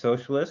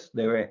anti-socialist,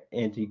 they were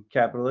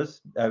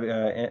anti-capitalist,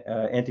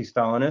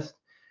 anti-Stalinist,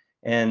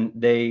 and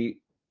they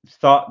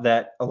thought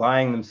that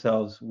allying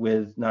themselves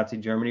with Nazi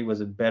Germany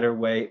was a better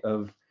way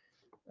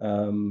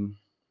um,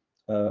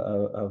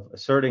 of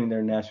asserting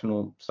their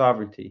national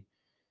sovereignty.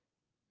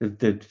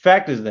 The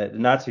fact is that the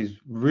Nazis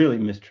really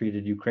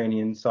mistreated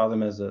Ukrainians, saw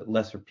them as a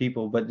lesser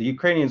people, but the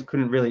Ukrainians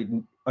couldn't really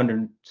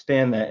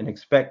understand that and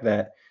expect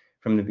that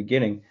from the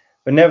beginning.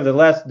 But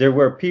nevertheless, there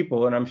were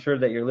people, and I'm sure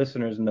that your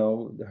listeners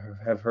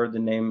have heard the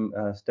name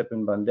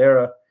Stepan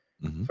Bandera,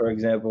 Hmm. for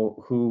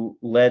example, who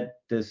led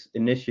this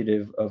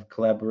initiative of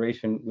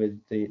collaboration with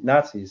the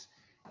Nazis.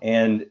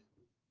 And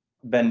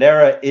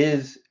Bandera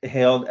is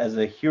hailed as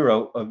a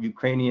hero of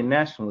Ukrainian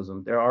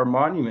nationalism. There are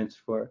monuments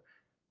for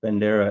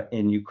Bandera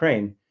in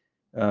Ukraine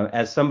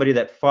as somebody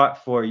that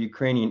fought for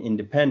Ukrainian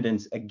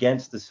independence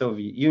against the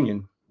Soviet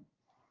Union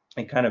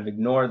and kind of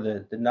ignore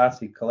the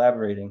Nazi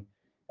collaborating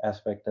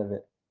aspect of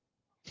it.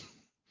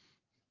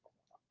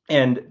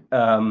 And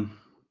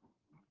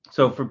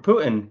so for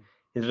Putin,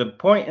 there's a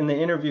point in the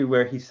interview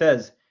where he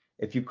says,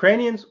 if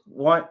Ukrainians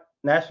want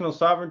national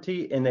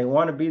sovereignty and they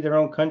want to be their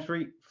own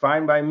country,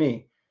 fine by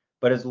me.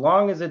 But as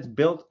long as it's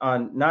built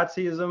on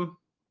Nazism,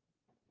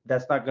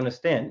 that's not going to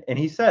stand. And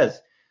he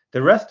says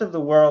the rest of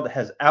the world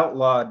has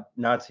outlawed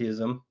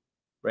Nazism,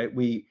 right?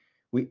 We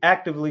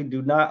actively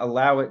do not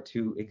allow it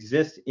to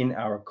exist in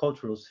our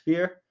cultural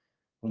sphere.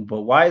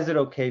 But why is it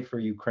okay for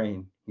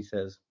Ukraine? He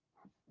says.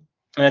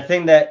 And I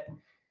think that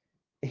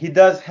he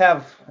does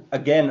have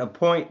again a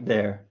point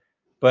there,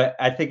 but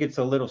I think it's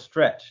a little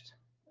stretched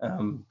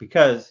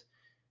because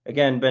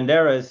again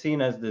Bandera is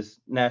seen as this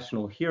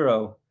national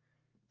hero.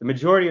 The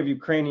majority of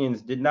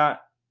Ukrainians did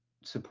not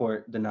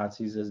support the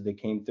Nazis as they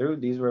came through.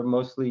 These were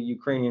mostly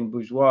Ukrainian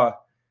bourgeois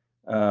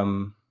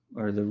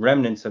or the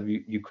remnants of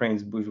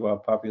Ukraine's bourgeois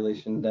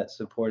population that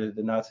supported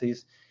the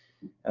Nazis.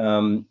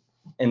 Um,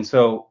 and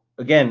so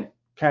again,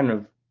 kind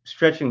of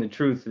stretching the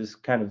truth is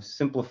kind of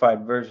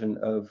simplified version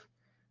of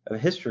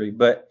history,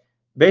 but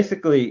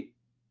basically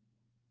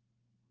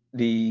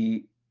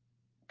the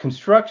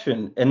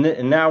construction,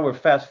 and now we're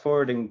fast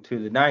forwarding to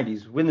the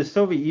 90s. When the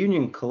Soviet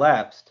Union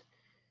collapsed,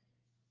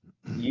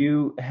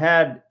 you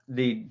had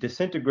the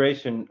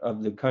disintegration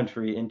of the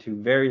country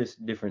into various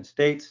different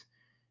states,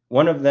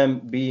 one of them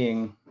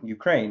being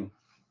Ukraine,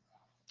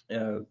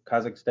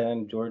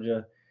 Kazakhstan,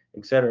 Georgia,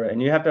 etc.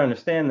 And you have to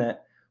understand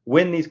that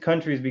when these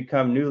countries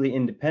become newly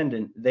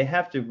independent, they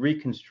have to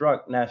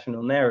reconstruct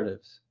national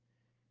narratives.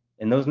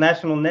 And those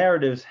national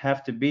narratives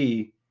have to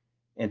be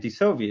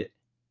anti-Soviet.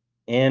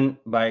 And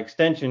by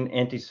extension,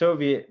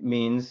 anti-Soviet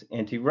means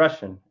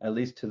anti-Russian, at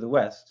least to the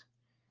West.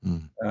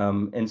 Mm.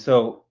 And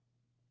so,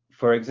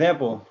 for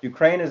example,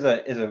 Ukraine is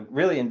a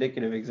really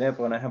indicative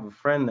example. And I have a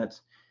friend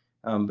that's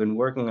been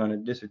working on a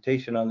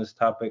dissertation on this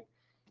topic.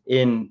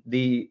 In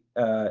the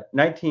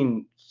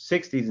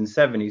 1960s and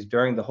 70s,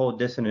 during the whole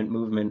dissident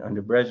movement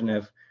under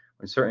Brezhnev,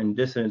 when certain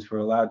dissidents were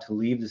allowed to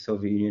leave the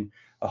Soviet Union,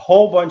 a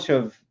whole bunch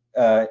of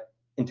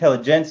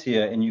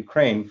intelligentsia in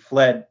Ukraine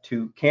fled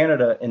to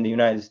Canada and the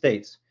United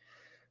States.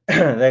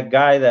 That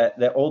guy,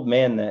 that old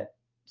man that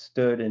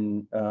stood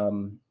and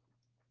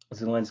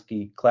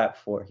Zelensky clapped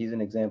for, he's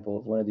an example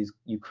of one of these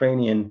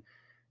Ukrainian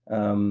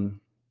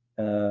um,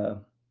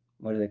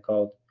 what are they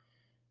called?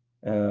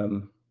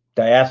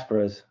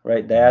 Diasporas,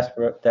 right?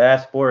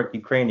 Diasporic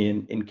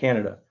Ukrainian in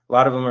Canada. A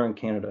lot of them are in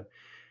Canada.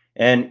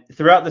 And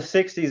throughout the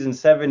 60s and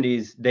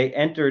 70s, they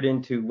entered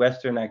into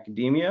Western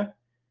academia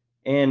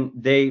and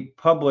they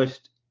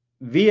published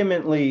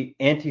vehemently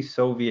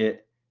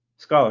anti-Soviet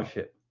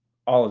scholarship,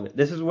 all of it.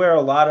 This is where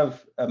a lot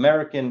of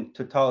American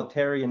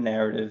totalitarian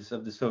narratives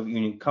of the Soviet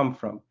Union come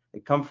from. They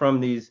come from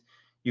these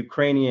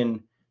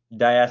Ukrainian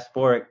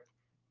diasporic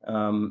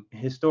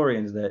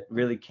historians that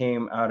really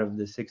came out of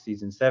the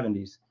 60s and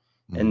 70s,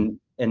 and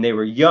they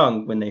were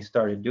young when they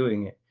started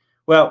doing it.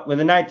 Well, when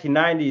the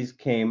 1990s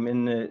came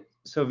and the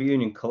Soviet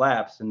Union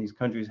collapsed and these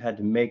countries had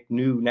to make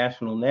new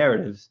national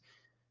narratives,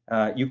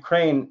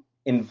 Ukraine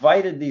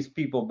invited these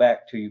people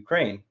back to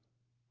Ukraine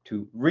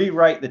to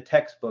rewrite the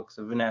textbooks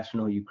of the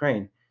national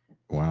Ukraine.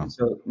 Wow. And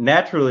so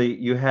naturally,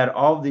 you had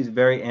all of these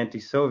very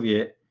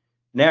anti-Soviet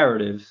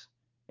narratives,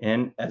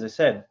 and as I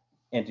said,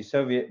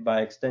 anti-Soviet,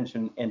 by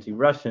extension,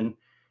 anti-Russian.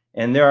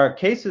 And there are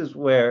cases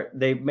where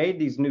they made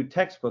these new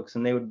textbooks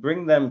and they would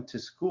bring them to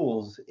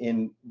schools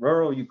in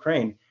rural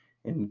Ukraine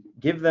and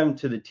give them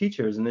to the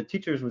teachers. And the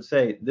teachers would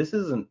say, this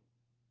isn't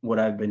what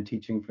I've been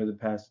teaching for the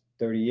past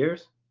 30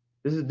 years.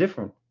 This is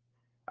different.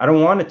 I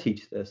don't want to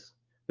teach this.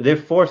 But they're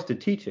forced to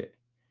teach it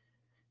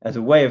as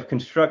a way of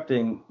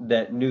constructing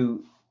that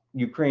new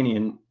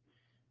Ukrainian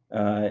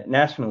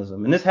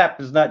nationalism. And this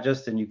happens not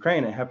just in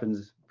Ukraine, it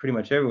happens pretty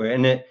much everywhere.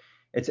 And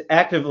it's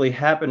actively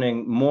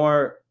happening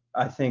more,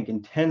 I think,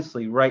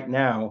 intensely right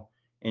now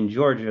in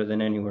Georgia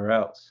than anywhere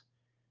else.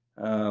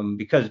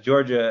 Because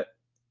Georgia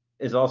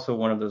is also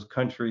one of those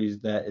countries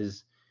that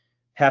is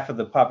half of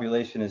the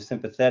population is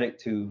sympathetic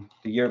to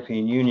the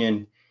European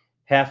Union,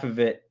 half of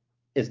it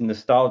is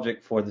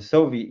nostalgic for the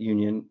Soviet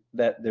Union.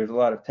 That there's a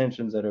lot of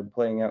tensions that are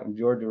playing out in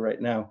Georgia right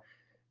now.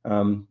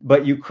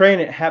 But Ukraine,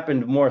 it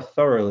happened more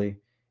thoroughly.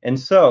 And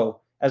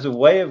so, as a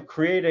way of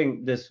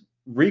recreating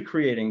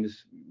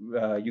this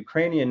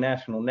Ukrainian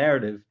national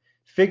narrative,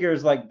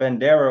 figures like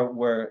Bandera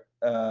were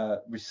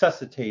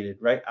resuscitated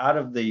right out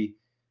of the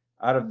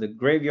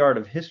graveyard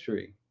of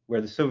history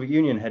where the Soviet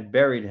Union had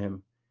buried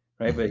him,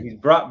 right? But he's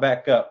brought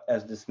back up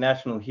as this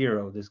national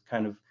hero, this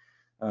kind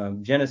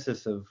of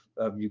genesis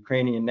of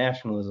Ukrainian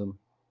nationalism,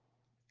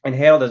 and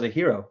hailed as a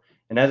hero.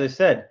 And as I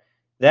said,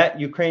 that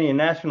Ukrainian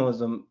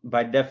nationalism,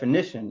 by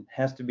definition,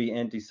 has to be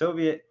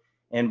anti-Soviet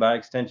and by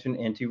extension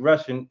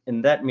anti-Russian,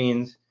 and that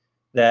means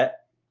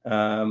that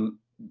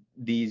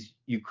these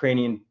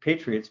Ukrainian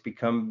patriots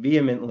become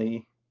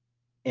vehemently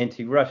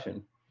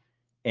anti-Russian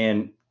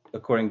and,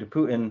 according to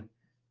Putin,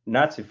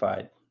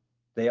 Nazified.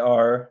 They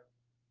are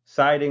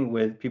siding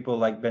with people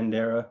like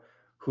Bandera,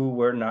 who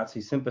were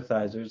Nazi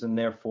sympathizers and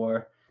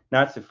therefore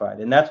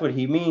Nazified. And that's what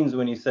he means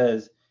when he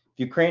says, if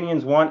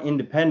Ukrainians want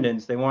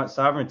independence, they want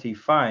sovereignty,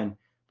 fine.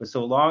 But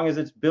so long as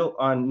it's built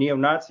on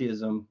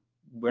neo-Nazism,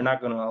 we're not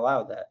going to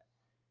allow that.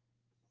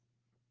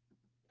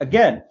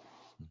 Again,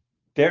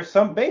 there's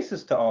some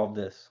basis to all of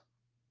this.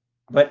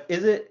 But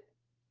is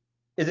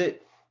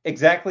it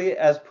exactly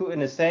as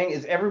Putin is saying?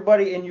 Is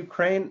everybody in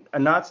Ukraine a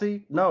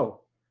Nazi? No.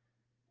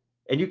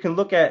 And you can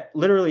look at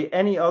literally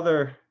any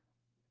other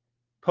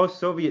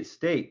post-Soviet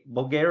state,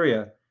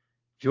 Bulgaria,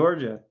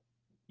 Georgia,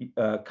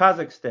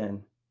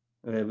 Kazakhstan,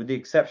 with the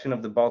exception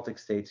of the Baltic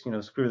states,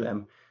 screw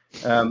them.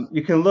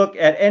 You can look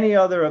at any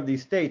other of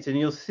these states and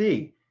you'll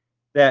see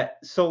that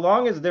so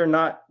long as they're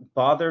not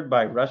bothered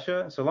by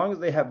Russia, so long as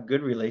they have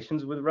good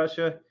relations with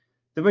Russia,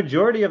 the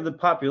majority of the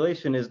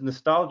population is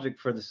nostalgic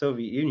for the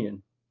Soviet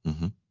Union.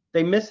 Mm-hmm.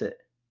 They miss it.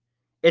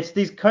 It's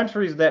these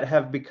countries that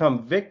have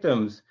become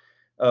victims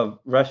of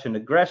Russian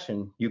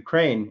aggression,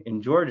 Ukraine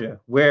and Georgia,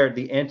 where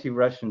the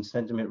anti-Russian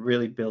sentiment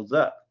really builds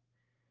up.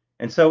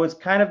 And so it's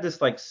kind of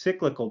this like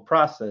cyclical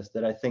process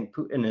that I think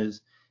Putin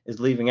is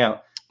leaving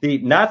out. The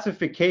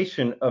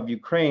Nazification of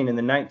Ukraine in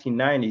the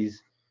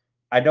 1990s,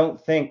 I don't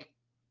think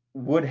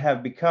would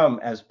have become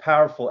as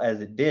powerful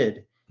as it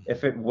did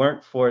if it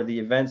weren't for the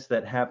events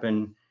that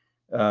happened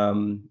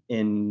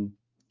in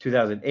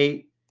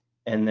 2008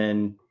 and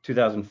then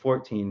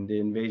 2014, the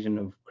invasion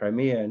of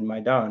Crimea and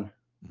Maidan.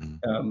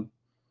 Mm-hmm.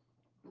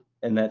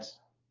 And that's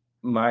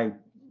my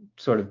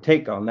sort of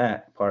take on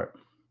that part.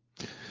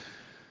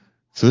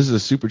 So this is a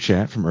super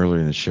chat from earlier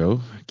in the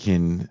show.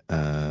 Ken,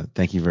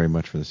 thank you very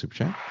much for the super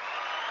chat.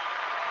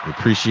 We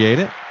appreciate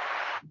it.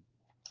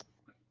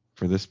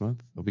 For this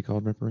month, they'll be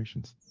called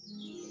reparations.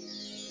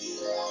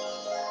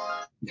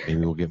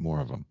 Maybe we'll get more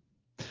of them.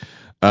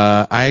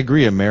 I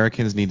agree.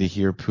 Americans need to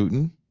hear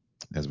Putin,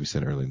 as we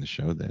said earlier in the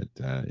show, that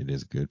it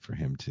is good for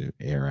him to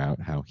air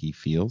out how he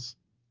feels,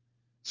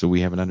 so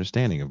we have an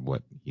understanding of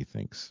what he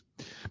thinks.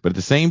 But at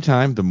the same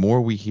time, the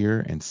more we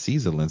hear and see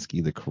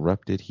Zelensky, the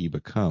corrupted he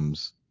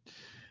becomes,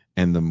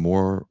 and the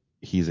more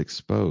he's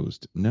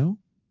exposed. No?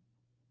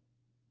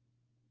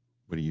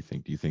 What do you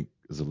think? Do you think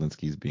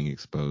Zelensky's being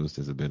exposed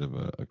as a bit of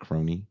a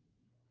crony,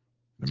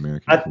 an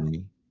American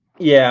crony?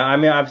 Yeah, I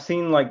mean, I've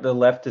seen like the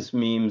leftist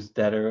memes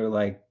that are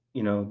like,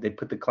 they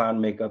put the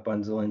clown makeup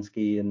on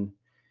Zelensky, and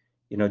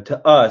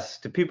to us,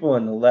 to people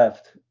on the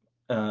left,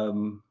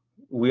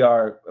 we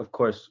are, of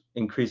course,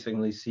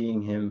 increasingly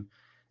seeing him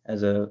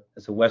as a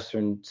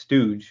Western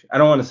stooge. I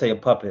don't want to say a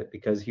puppet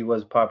because he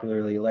was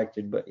popularly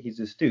elected, but he's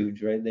a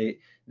stooge, right?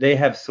 They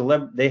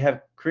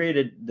have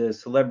created the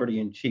celebrity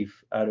in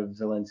chief out of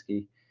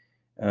Zelensky.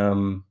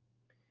 Um,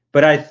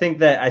 but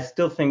I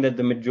still think that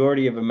the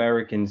majority of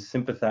Americans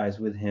sympathize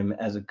with him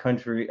as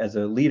as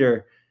a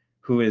leader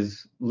who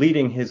is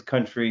leading his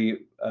country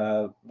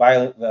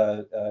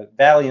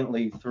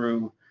valiantly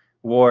through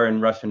war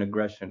and Russian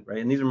aggression, right?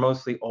 And these are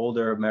mostly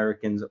older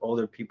Americans,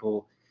 older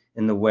people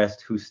in the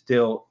West who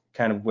still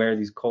kind of wear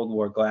these Cold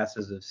War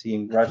glasses of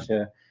seeing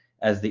Russia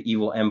as the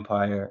evil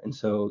empire. And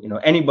so,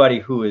 anybody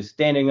who is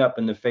standing up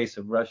in the face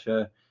of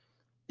Russia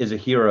is a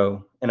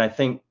hero. And I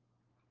think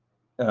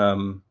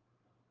um,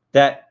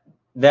 that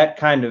that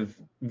kind of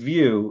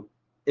view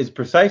is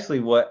precisely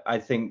what I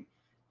think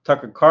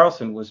Tucker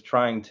Carlson was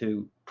trying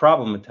to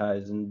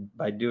problematize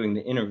by doing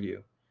the interview.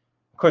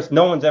 Of course,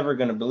 no one's ever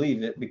going to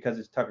believe it because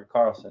it's Tucker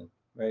Carlson,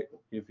 right?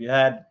 If you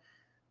had,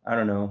 I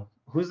don't know,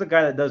 who's the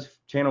guy that does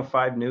Channel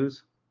 5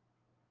 News?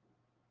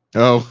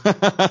 Oh,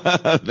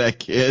 that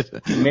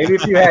kid. Maybe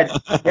if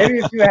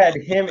you had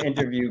him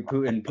interview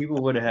Putin,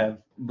 people would have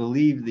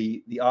believed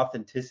the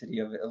authenticity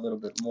of it a little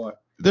bit more.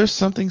 There's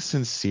something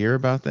sincere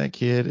about that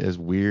kid, as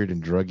weird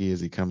and druggy as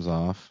he comes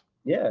off.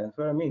 Yeah, that's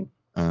what I mean.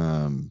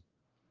 Um,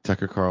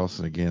 Tucker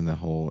Carlson again. The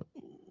whole,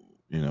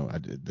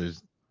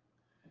 there's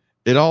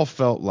it all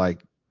felt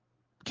like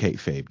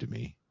kayfabe to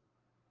me.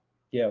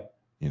 Yeah.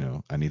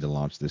 I need to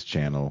launch this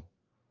channel.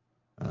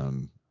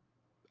 Um,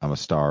 I'm a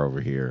star over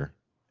here,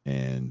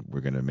 and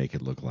we're gonna make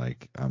it look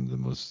like I'm the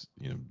most,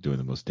 doing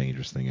the most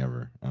dangerous thing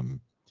ever. I'm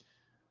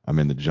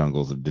in the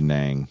jungles of Da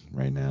Nang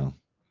right now.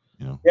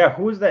 Yeah,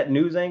 who was that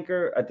news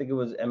anchor? I think it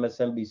was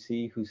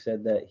MSNBC who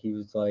said that he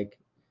was like,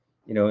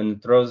 in the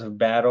throes of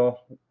battle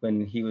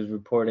when he was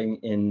reporting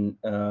in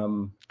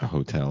A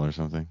hotel or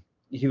something.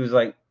 he was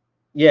like,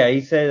 yeah,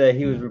 he said that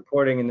he was Yeah.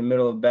 reporting in the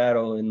middle of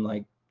battle in,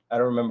 like, I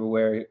don't remember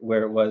where it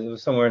was. It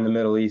was somewhere in the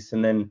Middle East,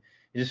 and then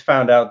he just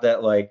found out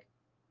that, like,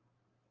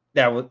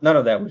 that was none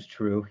of that was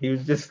true. He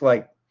was just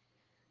like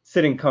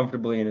sitting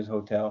comfortably in his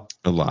hotel.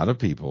 A lot of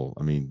people.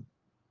 I mean,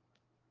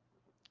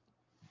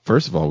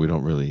 first of all, we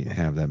don't really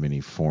have that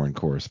many foreign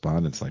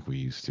correspondents like we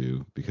used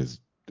to because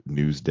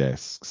news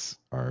desks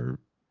are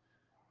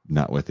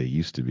not what they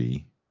used to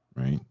be,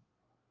 right?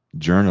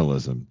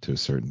 Journalism, to a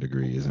certain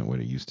degree, isn't what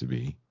it used to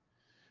be.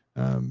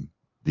 Um,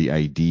 the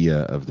idea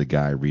of the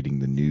guy reading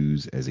the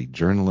news as a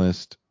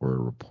journalist or a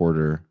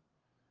reporter,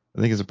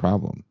 I think, is a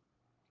problem.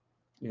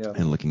 Yeah.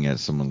 And looking at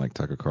someone like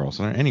Tucker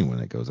Carlson or anyone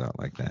that goes out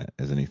like that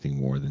as anything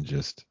more than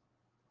just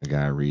a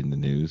guy reading the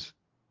news,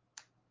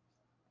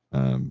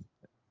 um,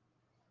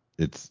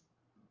 it's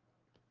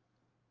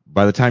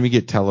by the time you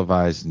get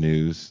televised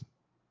news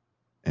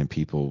and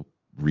people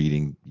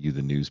reading you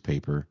the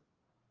newspaper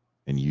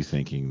and you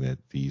thinking that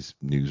these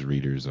news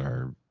readers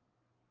are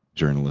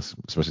journalists,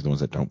 especially the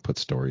ones that don't put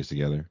stories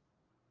together,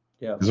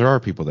 Yeah. because there are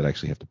people that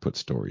actually have to put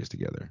stories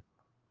together.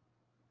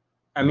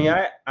 I mean,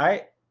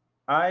 I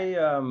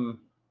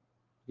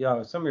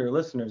some of your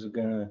listeners are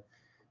gonna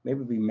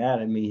maybe be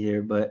mad at me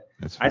here, but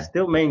That's I fine.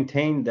 still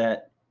maintain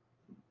that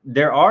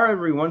there are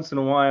every once in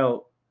a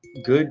while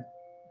good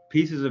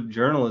pieces of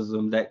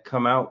journalism that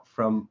come out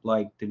from,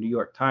 like, the New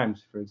York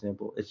Times, for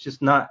example. It's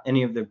just not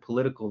any of their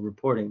political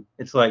reporting.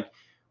 It's like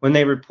when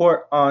they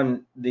report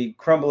on the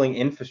crumbling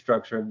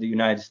infrastructure of the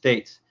United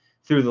States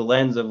through the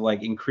lens of,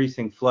 like,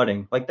 increasing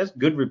flooding. Like, that's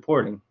good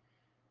reporting.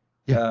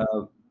 Yeah.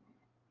 Uh,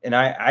 and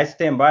I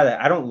stand by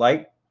that. I don't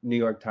like New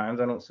York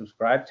Times. I don't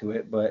subscribe to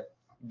it, but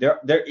there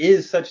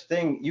is such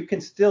thing. You can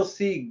still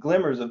see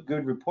glimmers of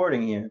good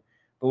reporting here.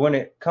 But when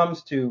it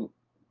comes to,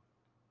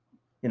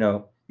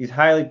 these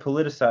highly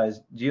politicized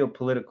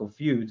geopolitical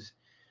feuds,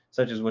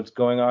 such as what's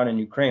going on in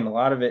Ukraine, a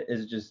lot of it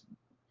is just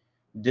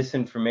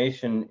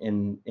disinformation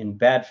in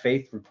bad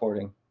faith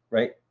reporting,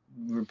 right?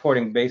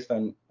 Reporting based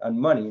on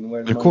money and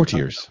where the They're money comes from.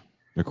 courtiers.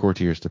 They're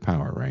courtiers to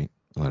power, right?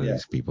 A lot of Yeah.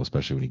 these people,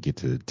 especially when you get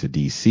to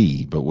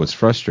DC. But what's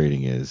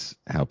frustrating is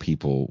how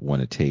people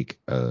want to take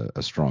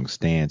a strong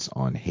stance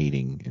on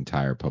hating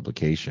entire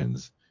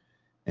publications.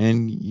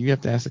 And you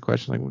have to ask the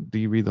question, like, do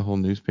you read the whole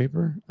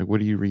newspaper? Like, what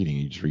are you reading?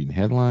 Are you just reading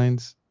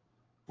headlines?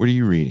 What are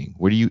you reading?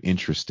 What are you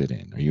interested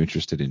in? Are you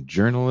interested in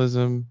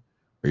journalism?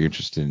 Are you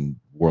interested in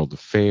world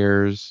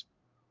affairs?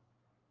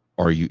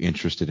 Are you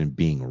interested in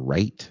being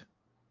right?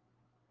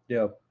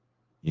 Yeah.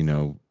 You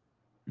know,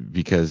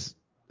 because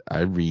I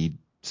read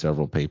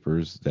several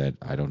papers that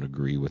I don't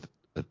agree with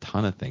a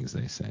ton of things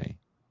they say.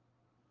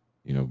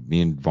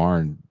 Me and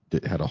Varn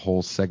had a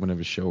whole segment of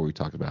a show where we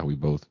talked about how we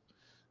both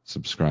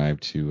subscribe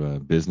to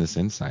Business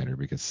Insider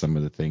because some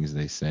of the things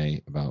they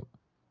say about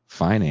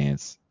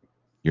finance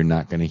you're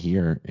not going to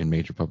hear in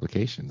major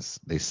publications.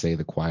 They say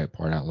the quiet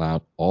part out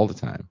loud all the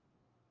time.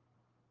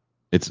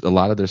 It's a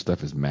lot of their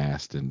stuff is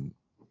masked and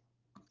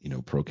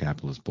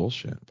pro-capitalist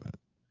bullshit. But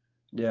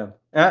Yeah.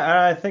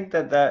 I think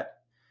that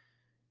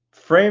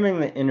framing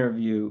the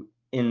interview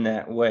in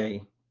that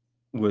way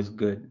was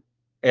good.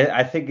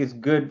 I think it's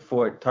good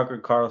for Tucker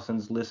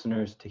Carlson's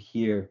listeners to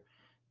hear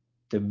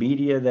the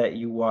media that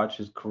you watch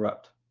is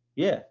corrupt.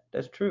 Yeah,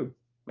 that's true.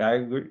 I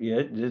agree.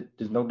 Yeah,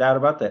 there's no doubt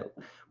about that.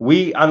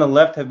 We on the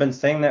left have been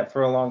saying that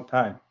for a long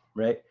time,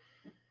 right?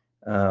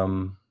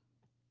 Um,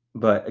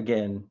 but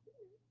again,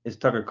 is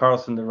Tucker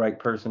Carlson the right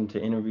person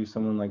to interview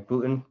someone like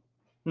Putin?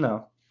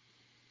 No.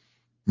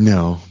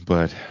 No,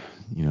 but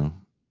you know,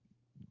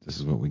 this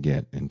is what we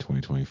get in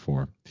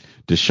 2024.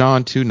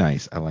 Deshaun, too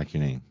nice. I like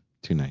your name.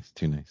 Too nice.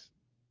 Too nice.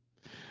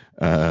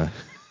 Uh,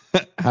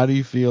 how do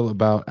you feel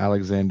about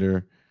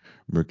Alexander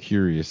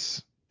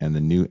Mercurius and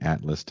the new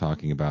atlas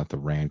talking about the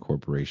Rand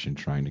Corporation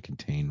trying to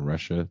contain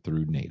Russia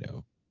through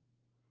NATO?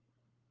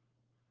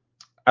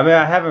 I mean,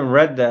 I haven't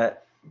read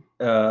that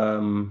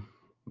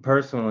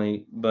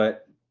personally,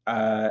 but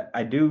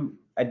I do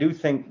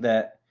think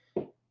that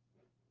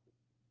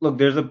look,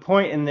 there's a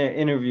point in the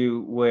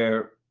interview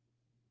where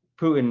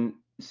Putin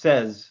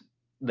says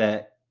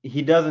that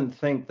he doesn't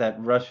think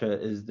that Russia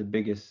is the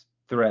biggest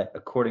threat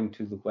according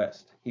to the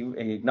West. He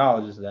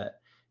acknowledges that.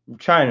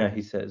 China,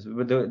 he says,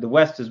 the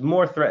West is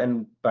more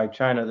threatened by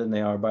China than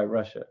they are by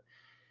Russia.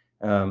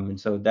 And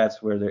so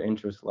that's where their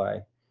interests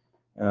lie.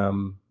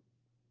 Um,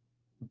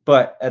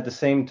 but at the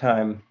same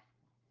time,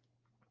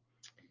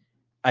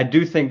 I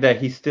do think that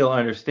he still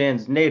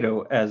understands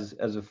NATO as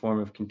a form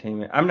of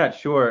containment. I'm not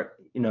sure,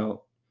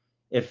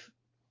 if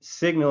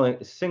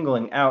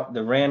singling out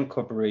the Rand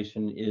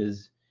Corporation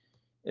is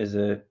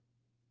a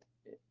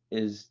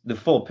is the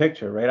full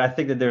picture, right? I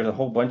think that there's a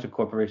whole bunch of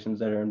corporations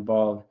that are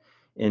involved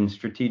in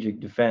strategic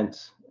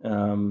defense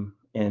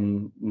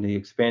and the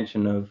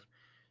expansion of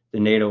the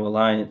NATO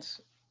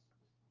alliance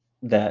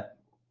that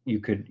you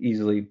could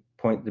easily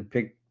point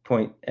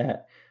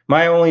at.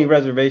 My only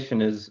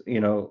reservation is,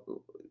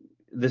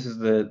 this is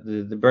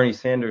the Bernie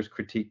Sanders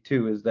critique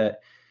too, is that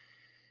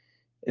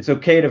it's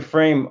okay to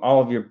frame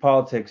all of your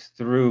politics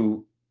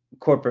through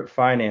corporate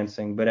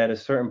financing, but at a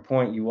certain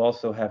point, you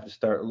also have to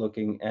start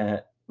looking,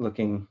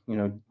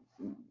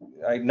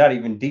 not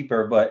even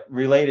deeper, but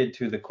related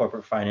to the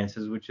corporate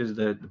finances, which is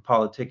the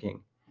politicking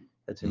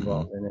that's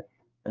Mm-hmm. involved in it.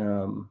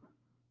 Um,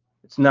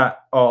 it's not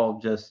all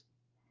just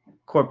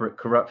corporate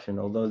corruption,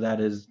 although that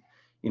is,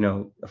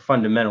 a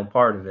fundamental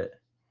part of it.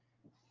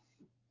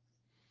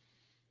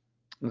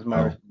 That's my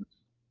Well, response.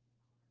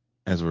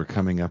 as we're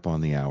coming up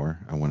on the hour,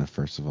 I want to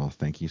first of all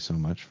thank you so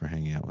much for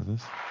hanging out with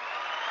us.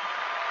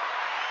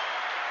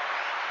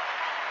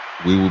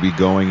 We will be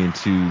going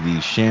into the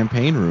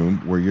champagne room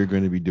where you're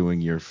going to be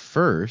doing your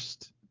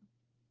first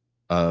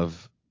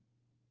of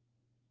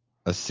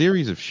a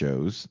series of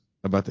shows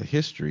about the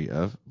history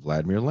of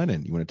Vladimir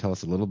Lenin. You want to tell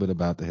us a little bit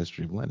about the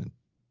history of Lenin?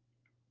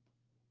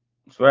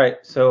 That's right.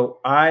 So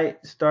I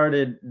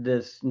started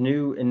this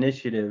new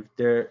initiative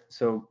there.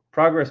 So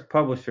Progress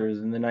Publishers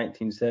in the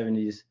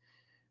 1970s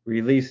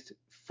released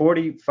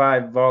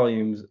 45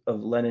 volumes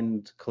of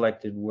Lenin's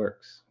collected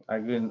works. I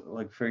can,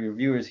 like, for your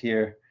viewers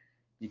here,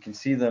 you can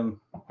see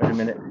them. Wait a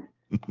minute.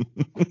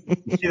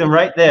 You see them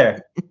right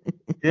there.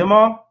 See them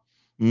all?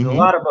 There's a Mm-hmm.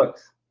 lot of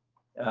books.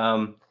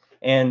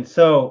 And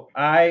so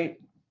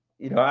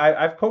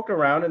I've poked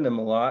around in them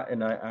a lot,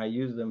 and I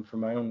use them for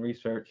my own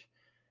research.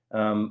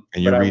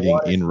 And But you're I reading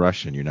wanted, in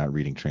Russian. You're not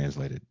reading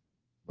translated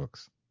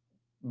books.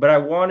 but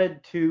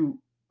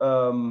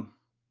um,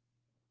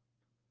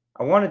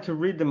 I wanted to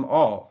read them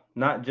all,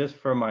 not just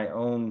for my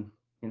own,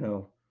 you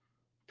know,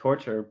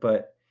 torture,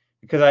 but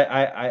because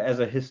I as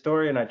a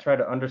historian, I try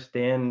to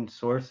understand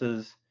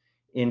sources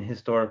in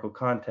historical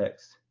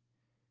context,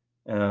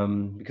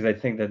 because I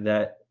think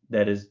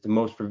that is the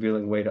most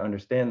revealing way to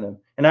understand them.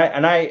 And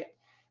I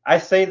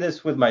say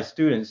this with my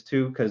students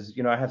too, because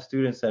I have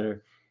students that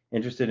are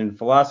interested in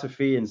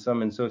philosophy and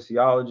some in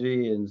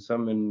sociology and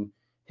some in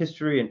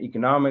history and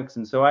economics,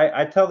 and so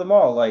I tell them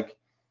all, like,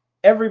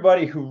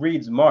 everybody who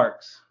reads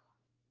Marx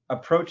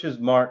approaches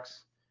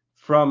Marx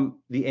from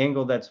the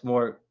angle that's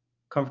more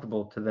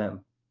comfortable to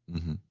them,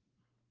 Mm-hmm.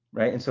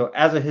 right? And so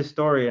as a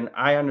historian,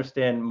 I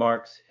understand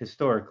Marx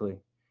historically.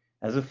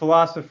 As a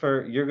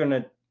philosopher, you're going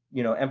to,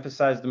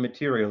 emphasize the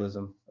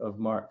materialism of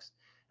Marx.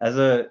 As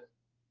a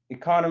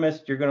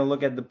economist, you're going to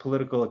look at the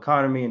political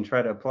economy and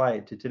try to apply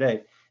it to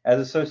today. As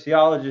a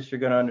sociologist, you're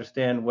going to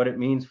understand what it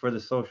means for the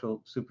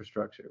social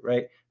superstructure,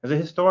 right? As a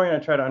historian, I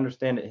try to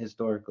understand it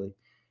historically.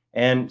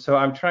 And so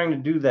I'm trying to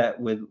do that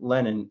with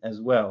Lenin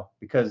as well,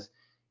 because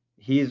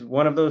he's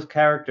one of those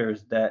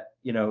characters that,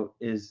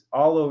 is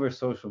all over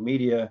social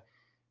media,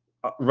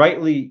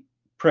 rightly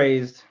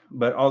praised,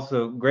 but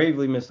also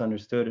gravely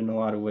misunderstood in a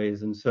lot of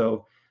ways. And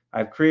so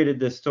I've created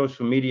this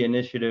social media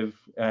initiative.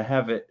 I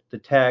have the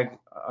tag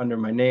under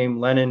my name,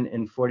 Lenin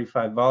in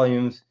 45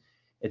 volumes.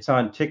 It's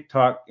on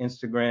TikTok,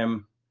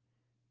 Instagram,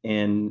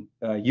 and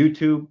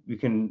YouTube. You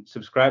can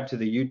subscribe to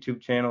the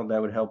YouTube channel.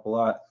 That would help a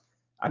lot.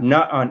 I'm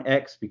not on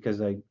X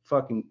because I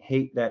fucking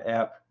hate that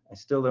app. I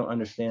still don't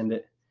understand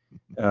it.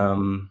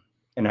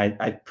 And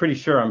I'm pretty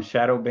sure I'm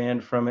shadow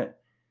banned from it.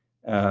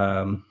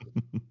 Um,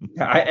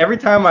 every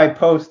time I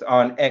post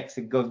on X,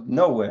 it goes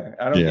nowhere.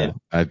 I don't get Yeah, it.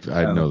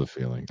 I Um, know the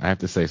feeling. I have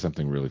to say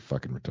something really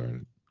fucking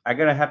retarded. I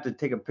gotta have to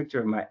take a picture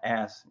of my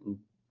ass and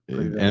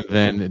And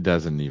then it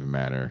doesn't even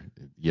matter.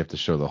 You have to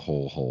show the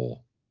whole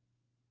hole.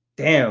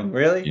 Damn,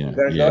 really? You Yeah,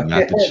 gotta yeah, go,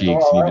 not the go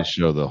cheeks. all You need out? to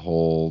show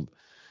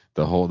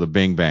the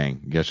bing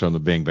bang. You got to show them the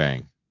bing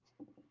bang.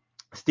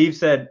 Steve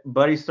said,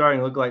 Buddy's starting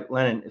to look like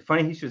Lennon.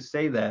 Funny he should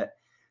say that.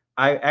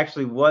 I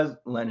actually was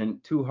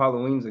Lennon 2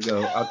 Halloweens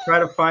ago. I'll try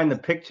to find the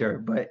picture,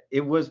 but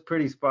it was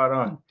pretty spot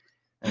on.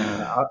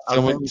 I'll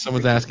send you the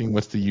Someone's picture. asking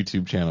what's the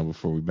YouTube channel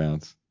before we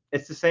bounce.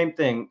 It's the same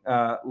thing.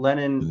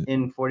 Lennon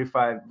in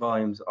 45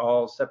 volumes,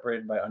 all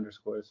separated by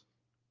underscores.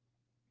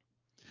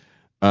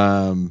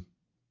 Reminds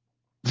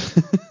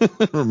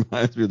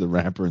me of the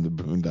rapper in the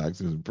Boondocks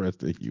who's impressed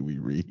that Huey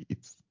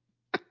Reeves.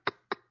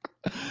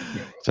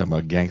 Talking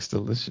about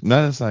Gangstalicious.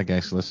 No, that's not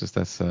Gangstalicious.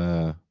 That's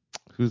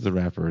who's the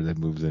rapper that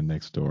moves in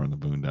next door on the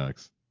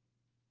Boondocks?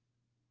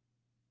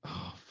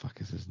 Oh,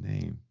 fuck is his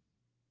name?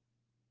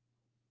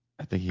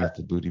 I think he has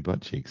the Booty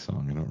Butt Cheek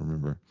song. I don't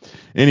remember.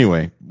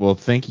 Anyway, well,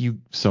 thank you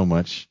so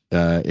much.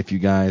 If you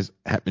guys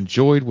have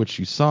enjoyed what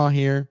you saw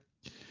here,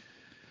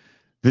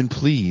 then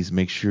please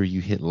make sure you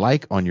hit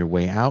like on your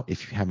way out.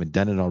 If you haven't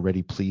done it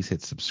already, please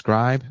hit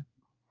subscribe.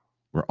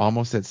 We're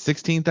almost at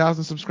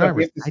 16,000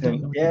 subscribers. I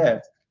don't know what that Yeah.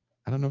 means.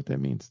 I don't know what that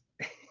means.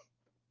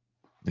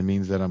 It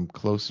means that I'm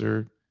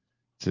closer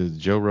to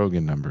Joe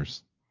Rogan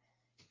numbers.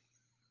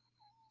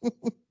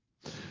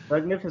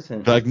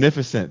 Magnificent.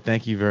 Magnificent.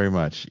 Thank you very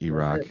much,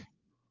 E-Rock. That's it.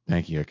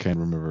 Thank you. I can't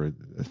remember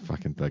the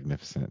fucking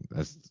Magnificent.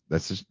 That's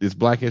just, it's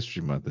Black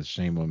History Month. It's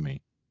shame on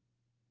me.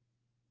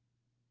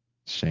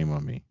 Shame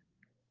on me.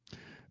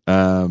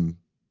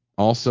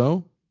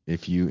 Also,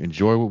 if you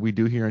enjoy what we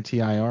do here on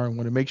TIR and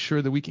want to make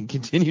sure that we can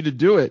continue to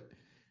do it,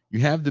 you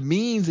have the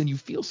means and you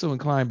feel so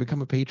inclined,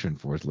 become a patron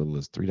for as little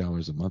as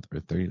 $3 a month or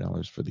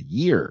 $30 for the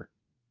year.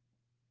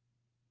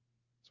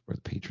 That's where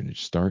the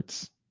patronage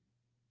starts.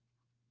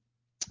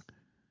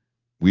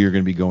 We are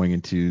going to be going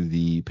into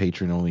the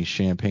patron-only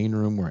champagne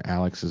room where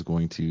Alex is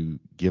going to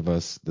give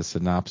us the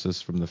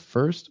synopsis from the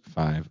first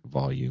 5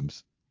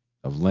 volumes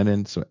of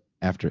Lennon. So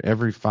after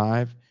every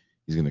 5,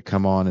 he's going to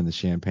come on in the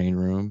champagne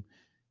room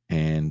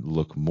and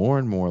look more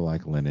and more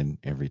like Lennon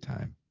every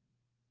time.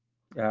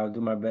 Yeah, I'll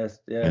do my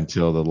best. Yeah.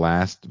 Until the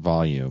last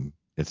volume,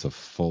 it's a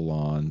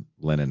full-on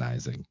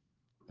Lennonizing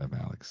of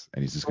Alex.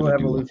 And he's just Full going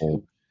to do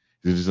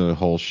evolution. the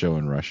whole show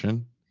in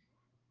Russian.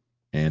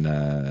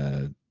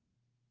 And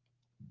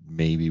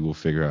maybe we'll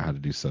figure out how to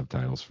do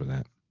subtitles for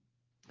that.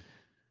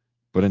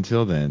 But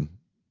until then,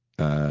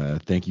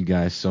 thank you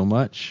guys so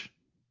much.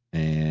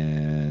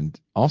 And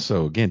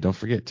also, again, don't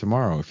forget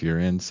tomorrow, if you're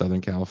in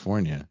Southern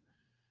California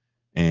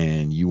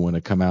and you want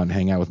to come out and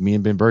hang out with me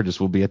and Ben Burgess,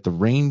 we'll be at the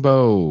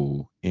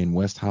Rainbow in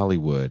West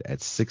Hollywood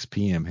at 6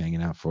 p.m.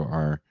 hanging out for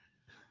our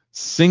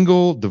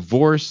single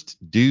divorced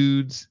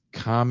dudes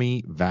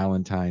commie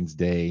Valentine's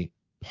Day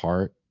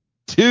part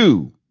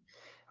 2.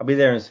 I'll be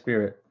there in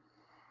spirit.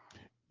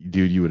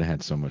 Dude, you would have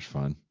had so much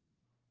fun.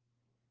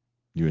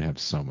 You would have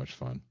so much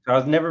fun. I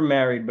was never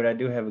married, but I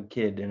do have a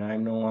kid, and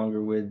I'm no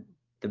longer with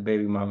the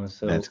baby mama.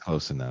 So That's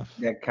close enough.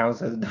 that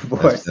counts as a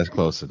divorce. That's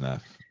close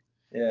enough.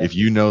 Yeah. If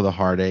you know the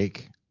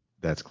heartache,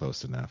 that's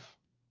close enough.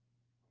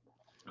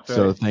 That's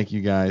So right. thank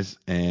you guys,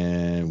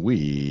 and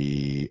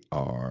we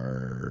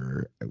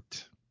are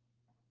out.